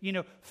having,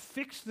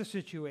 fixed the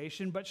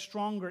situation, but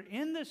stronger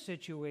in the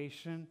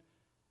situation.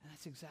 And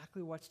that's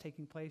exactly what's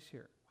taking place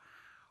here.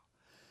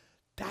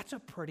 Wow. That's a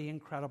pretty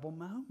incredible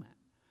moment.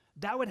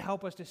 That would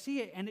help us to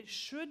see it, and it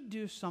should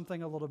do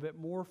something a little bit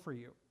more for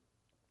you.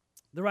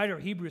 The writer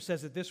of Hebrews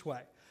says it this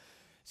way.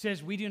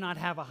 Says, we do not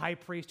have a high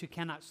priest who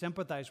cannot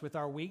sympathize with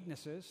our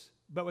weaknesses,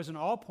 but was in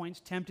all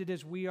points tempted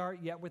as we are,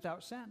 yet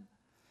without sin.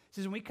 It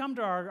says, when we come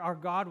to our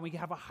God, we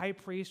have a high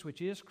priest, which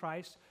is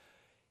Christ.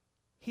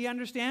 He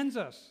understands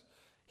us.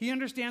 He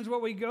understands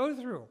what we go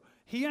through.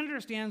 He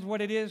understands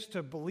what it is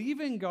to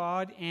believe in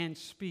God and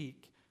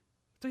speak.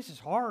 This is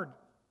hard.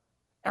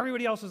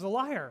 Everybody else is a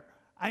liar.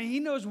 I mean, he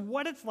knows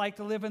what it's like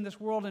to live in this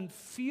world and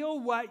feel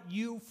what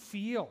you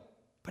feel.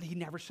 But he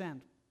never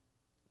sinned.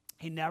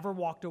 He never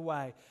walked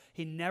away.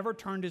 He never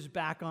turned his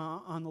back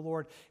on the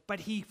Lord. But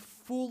he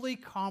fully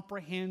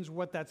comprehends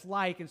what that's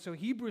like. And so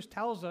Hebrews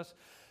tells us,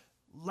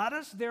 let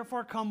us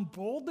therefore come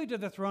boldly to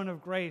the throne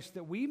of grace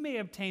that we may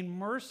obtain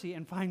mercy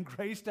and find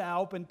grace to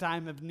help in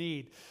time of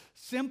need.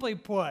 Simply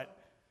put,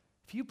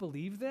 if you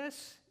believe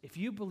this, if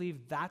you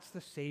believe that's the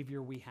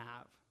Savior we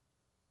have,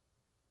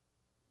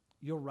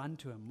 you'll run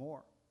to him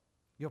more.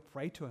 You'll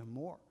pray to him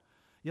more.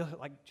 You'll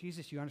like,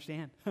 Jesus, you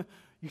understand?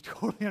 You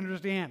totally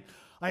understand.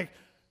 Like,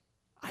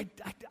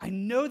 I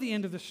know the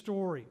end of the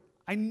story.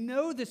 I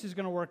know this is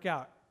going to work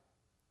out.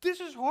 This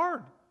is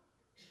hard.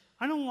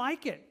 I don't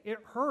like it. It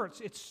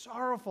hurts. It's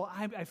sorrowful.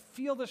 I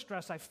feel the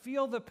stress. I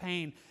feel the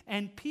pain.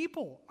 And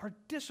people are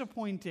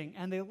disappointing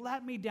and they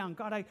let me down.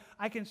 God,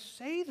 I can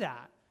say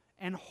that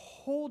and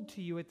hold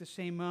to you at the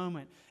same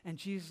moment. And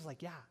Jesus is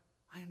like, yeah,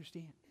 I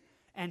understand.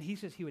 And he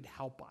says he would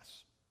help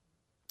us.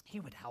 He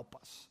would help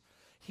us.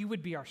 He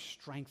would be our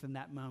strength in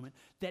that moment,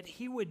 that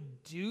he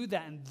would do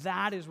that, and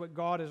that is what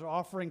God is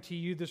offering to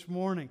you this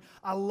morning.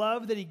 I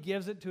love that he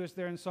gives it to us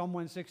there in Psalm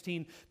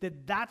 116,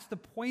 that that's the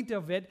point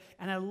of it,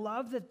 and I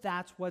love that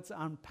that's what's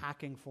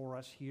unpacking for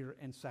us here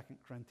in 2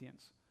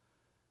 Corinthians.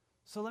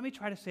 So let me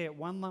try to say it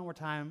one more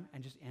time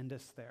and just end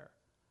us there.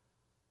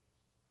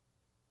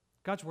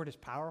 God's word is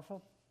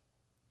powerful.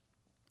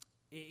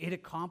 It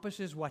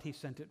accomplishes what he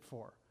sent it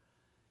for.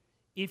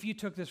 If you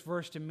took this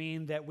verse to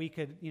mean that we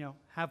could,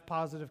 have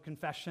positive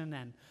confession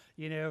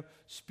and,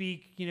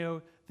 speak,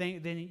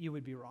 then you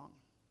would be wrong.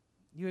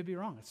 You would be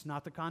wrong. It's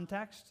not the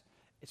context.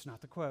 It's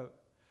not the quote.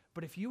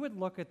 But if you would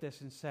look at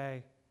this and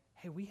say,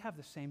 hey, we have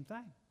the same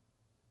thing.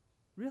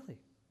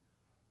 Really.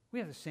 We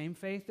have the same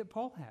faith that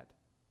Paul had.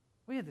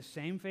 We have the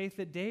same faith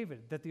that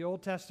David, that the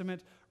Old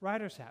Testament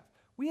writers have.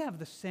 We have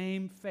the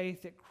same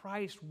faith that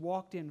Christ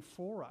walked in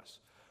for us,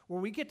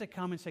 where we get to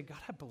come and say, God,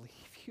 I believe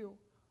you.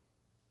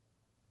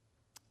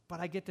 But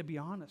I get to be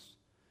honest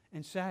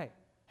and say,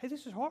 hey,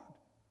 this is hard.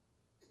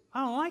 I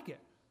don't like it.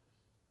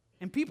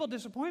 And people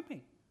disappoint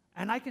me.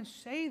 And I can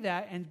say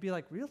that and be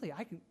like, really,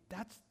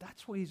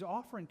 that's what he's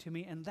offering to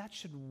me, and that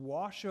should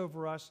wash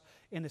over us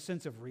in a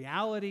sense of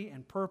reality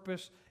and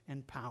purpose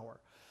and power.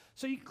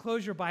 So you can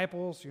close your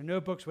Bibles, your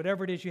notebooks,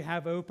 whatever it is you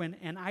have open,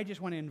 and I just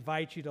want to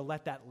invite you to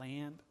let that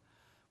land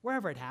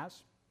wherever it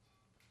has.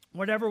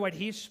 Whatever what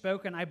he's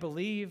spoken, I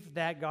believe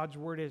that God's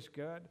word is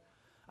good.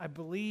 I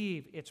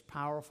believe it's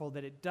powerful,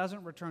 that it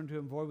doesn't return to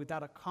him void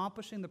without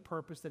accomplishing the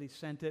purpose that he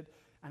sent it,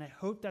 and I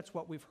hope that's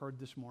what we've heard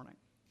this morning.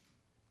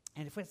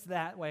 And if it's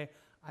that way,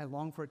 I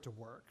long for it to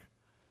work,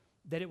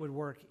 that it would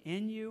work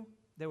in you,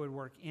 that it would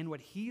work in what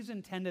he's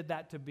intended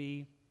that to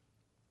be.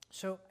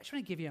 So I just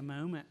want to give you a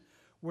moment.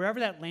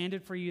 Wherever that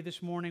landed for you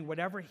this morning,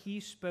 whatever he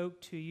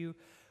spoke to you,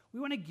 we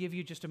want to give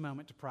you just a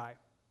moment to pray.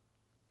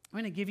 I'm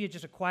going to give you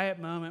just a quiet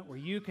moment where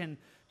you can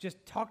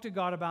just talk to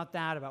God about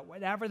that, about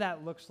whatever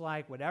that looks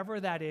like, whatever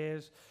that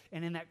is,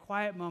 and in that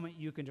quiet moment,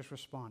 you can just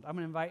respond. I'm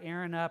going to invite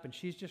Erin up, and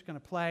she's just going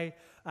to play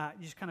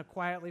just kind of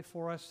quietly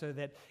for us so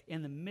that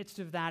in the midst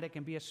of that, it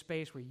can be a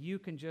space where you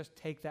can just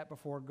take that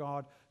before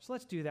God. So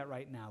let's do that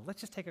right now. Let's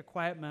just take a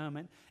quiet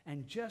moment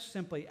and just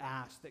simply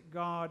ask that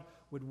God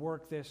would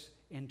work this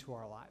into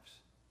our lives.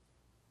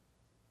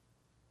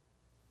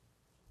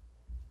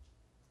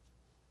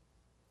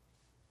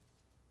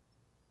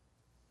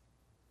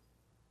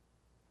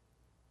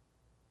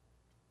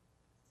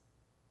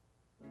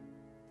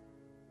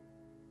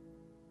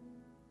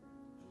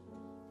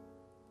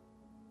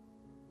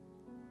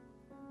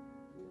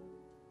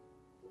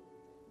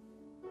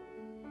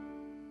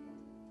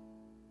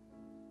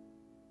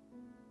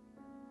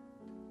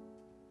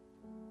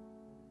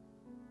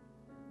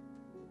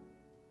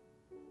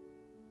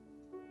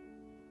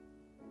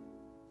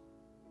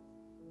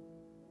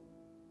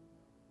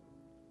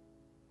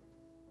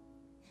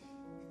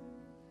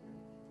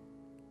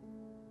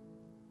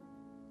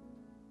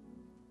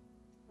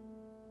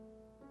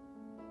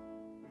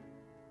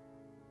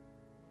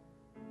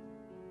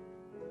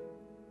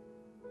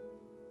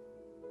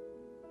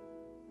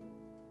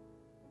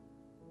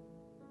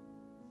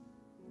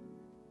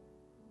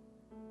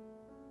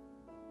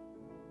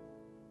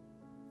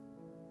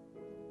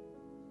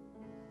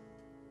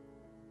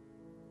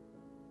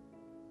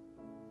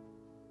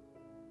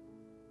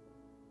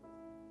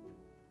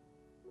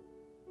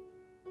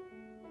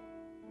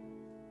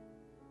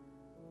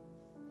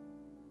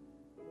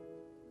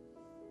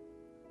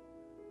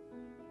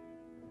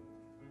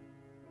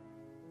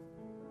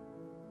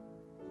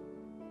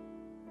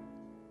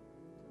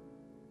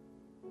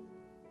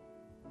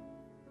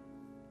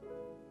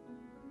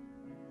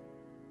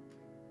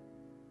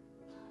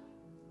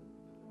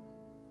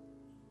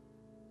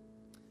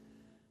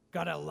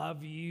 God, I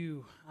love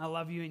you. I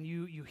love you, and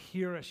you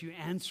hear us. You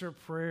answer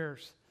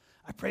prayers.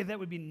 I pray that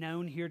would be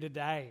known here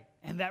today,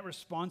 and that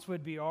response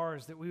would be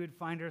ours, that we would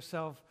find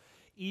ourselves,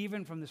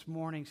 even from this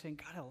morning, saying,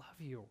 God, I love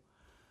you.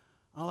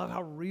 I love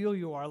how real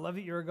you are. I love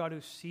that you're a God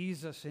who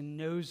sees us and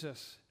knows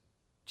us.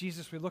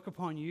 Jesus, we look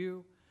upon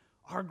you,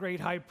 our great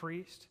high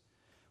priest.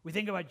 We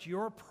think about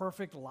your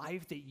perfect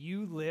life that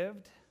you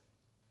lived.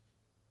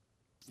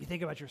 We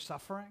think about your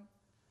suffering.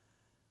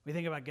 We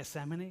think about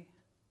Gethsemane.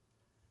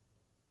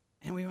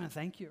 And we want to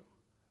thank you.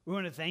 We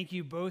want to thank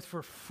you both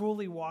for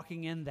fully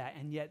walking in that,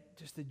 and yet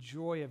just the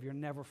joy of your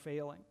never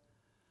failing.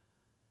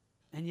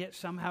 And yet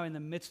somehow in the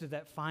midst of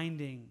that,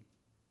 finding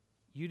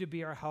you to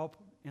be our help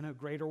in a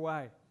greater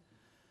way.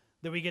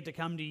 That we get to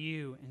come to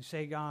you and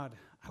say, God,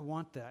 I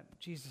want that.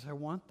 Jesus, I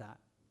want that.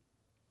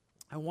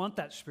 I want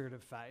that spirit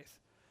of faith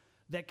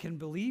that can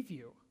believe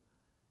you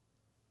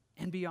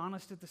and be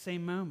honest at the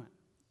same moment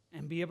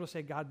and be able to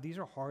say, God, these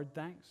are hard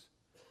things.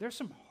 There's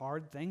some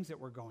hard things that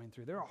we're going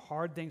through. There are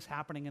hard things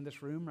happening in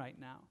this room right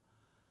now.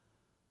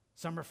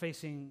 Some are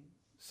facing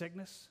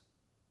sickness.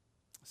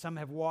 Some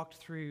have walked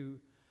through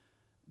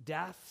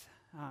death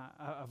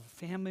of a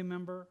family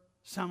member.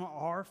 Some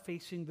are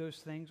facing those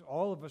things.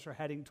 All of us are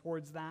heading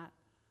towards that.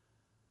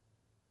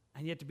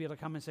 And yet to be able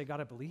to come and say,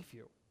 God, I believe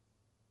you.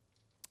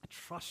 I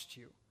trust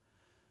you.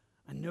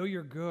 I know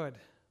you're good.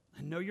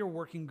 I know you're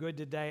working good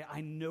today.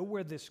 I know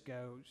where this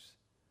goes.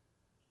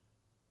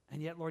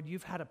 And yet, Lord,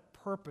 you've had a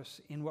purpose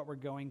in what we're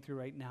going through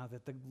right now,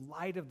 that the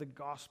light of the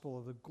gospel,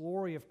 of the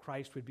glory of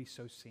Christ would be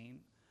so seen.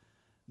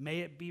 May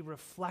it be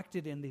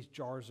reflected in these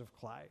jars of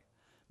clay.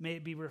 May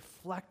it be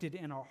reflected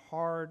in our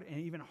hard and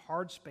even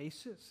hard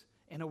spaces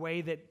in a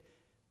way that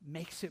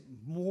makes it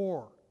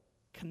more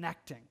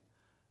connecting,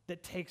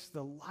 that takes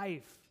the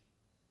life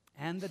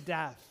and the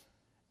death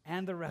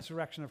and the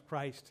resurrection of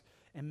Christ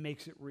and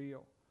makes it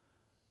real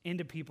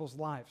into people's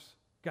lives.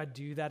 God,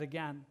 do that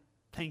again.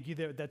 Thank you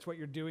that that's what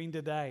you're doing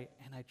today,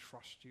 and I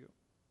trust you.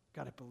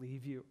 God, I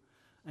believe you.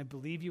 I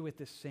believe you with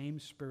the same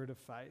spirit of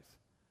faith,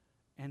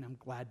 and I'm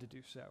glad to do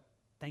so.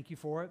 Thank you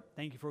for it.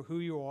 Thank you for who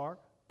you are.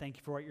 Thank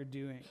you for what you're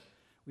doing.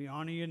 We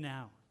honor you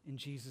now in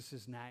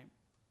Jesus' name.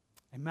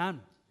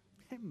 Amen.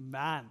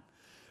 Amen.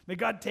 May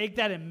God take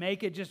that and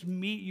make it just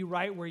meet you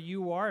right where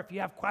you are. If you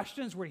have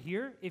questions, we're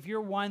here. If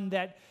you're one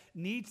that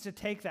needs to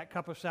take that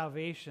cup of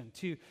salvation,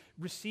 to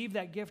receive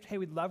that gift, hey,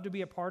 we'd love to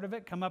be a part of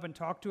it. Come up and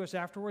talk to us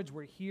afterwards.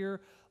 We're here.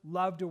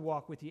 Love to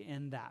walk with you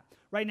in that.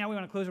 Right now, we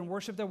want to close in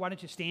worship, though. Why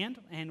don't you stand?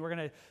 And we're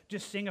going to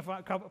just sing a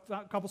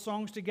couple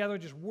songs together,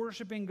 just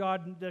worshiping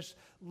God, and just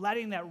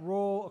letting that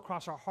roll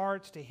across our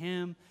hearts to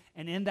Him.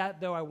 And in that,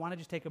 though, I want to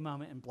just take a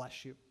moment and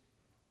bless you.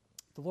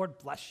 The Lord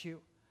bless you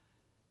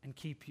and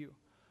keep you.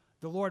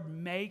 The Lord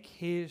make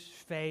His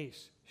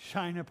face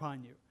shine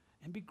upon you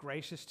and be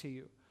gracious to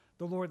you.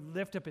 The Lord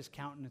lift up His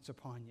countenance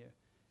upon you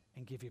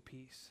and give you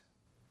peace.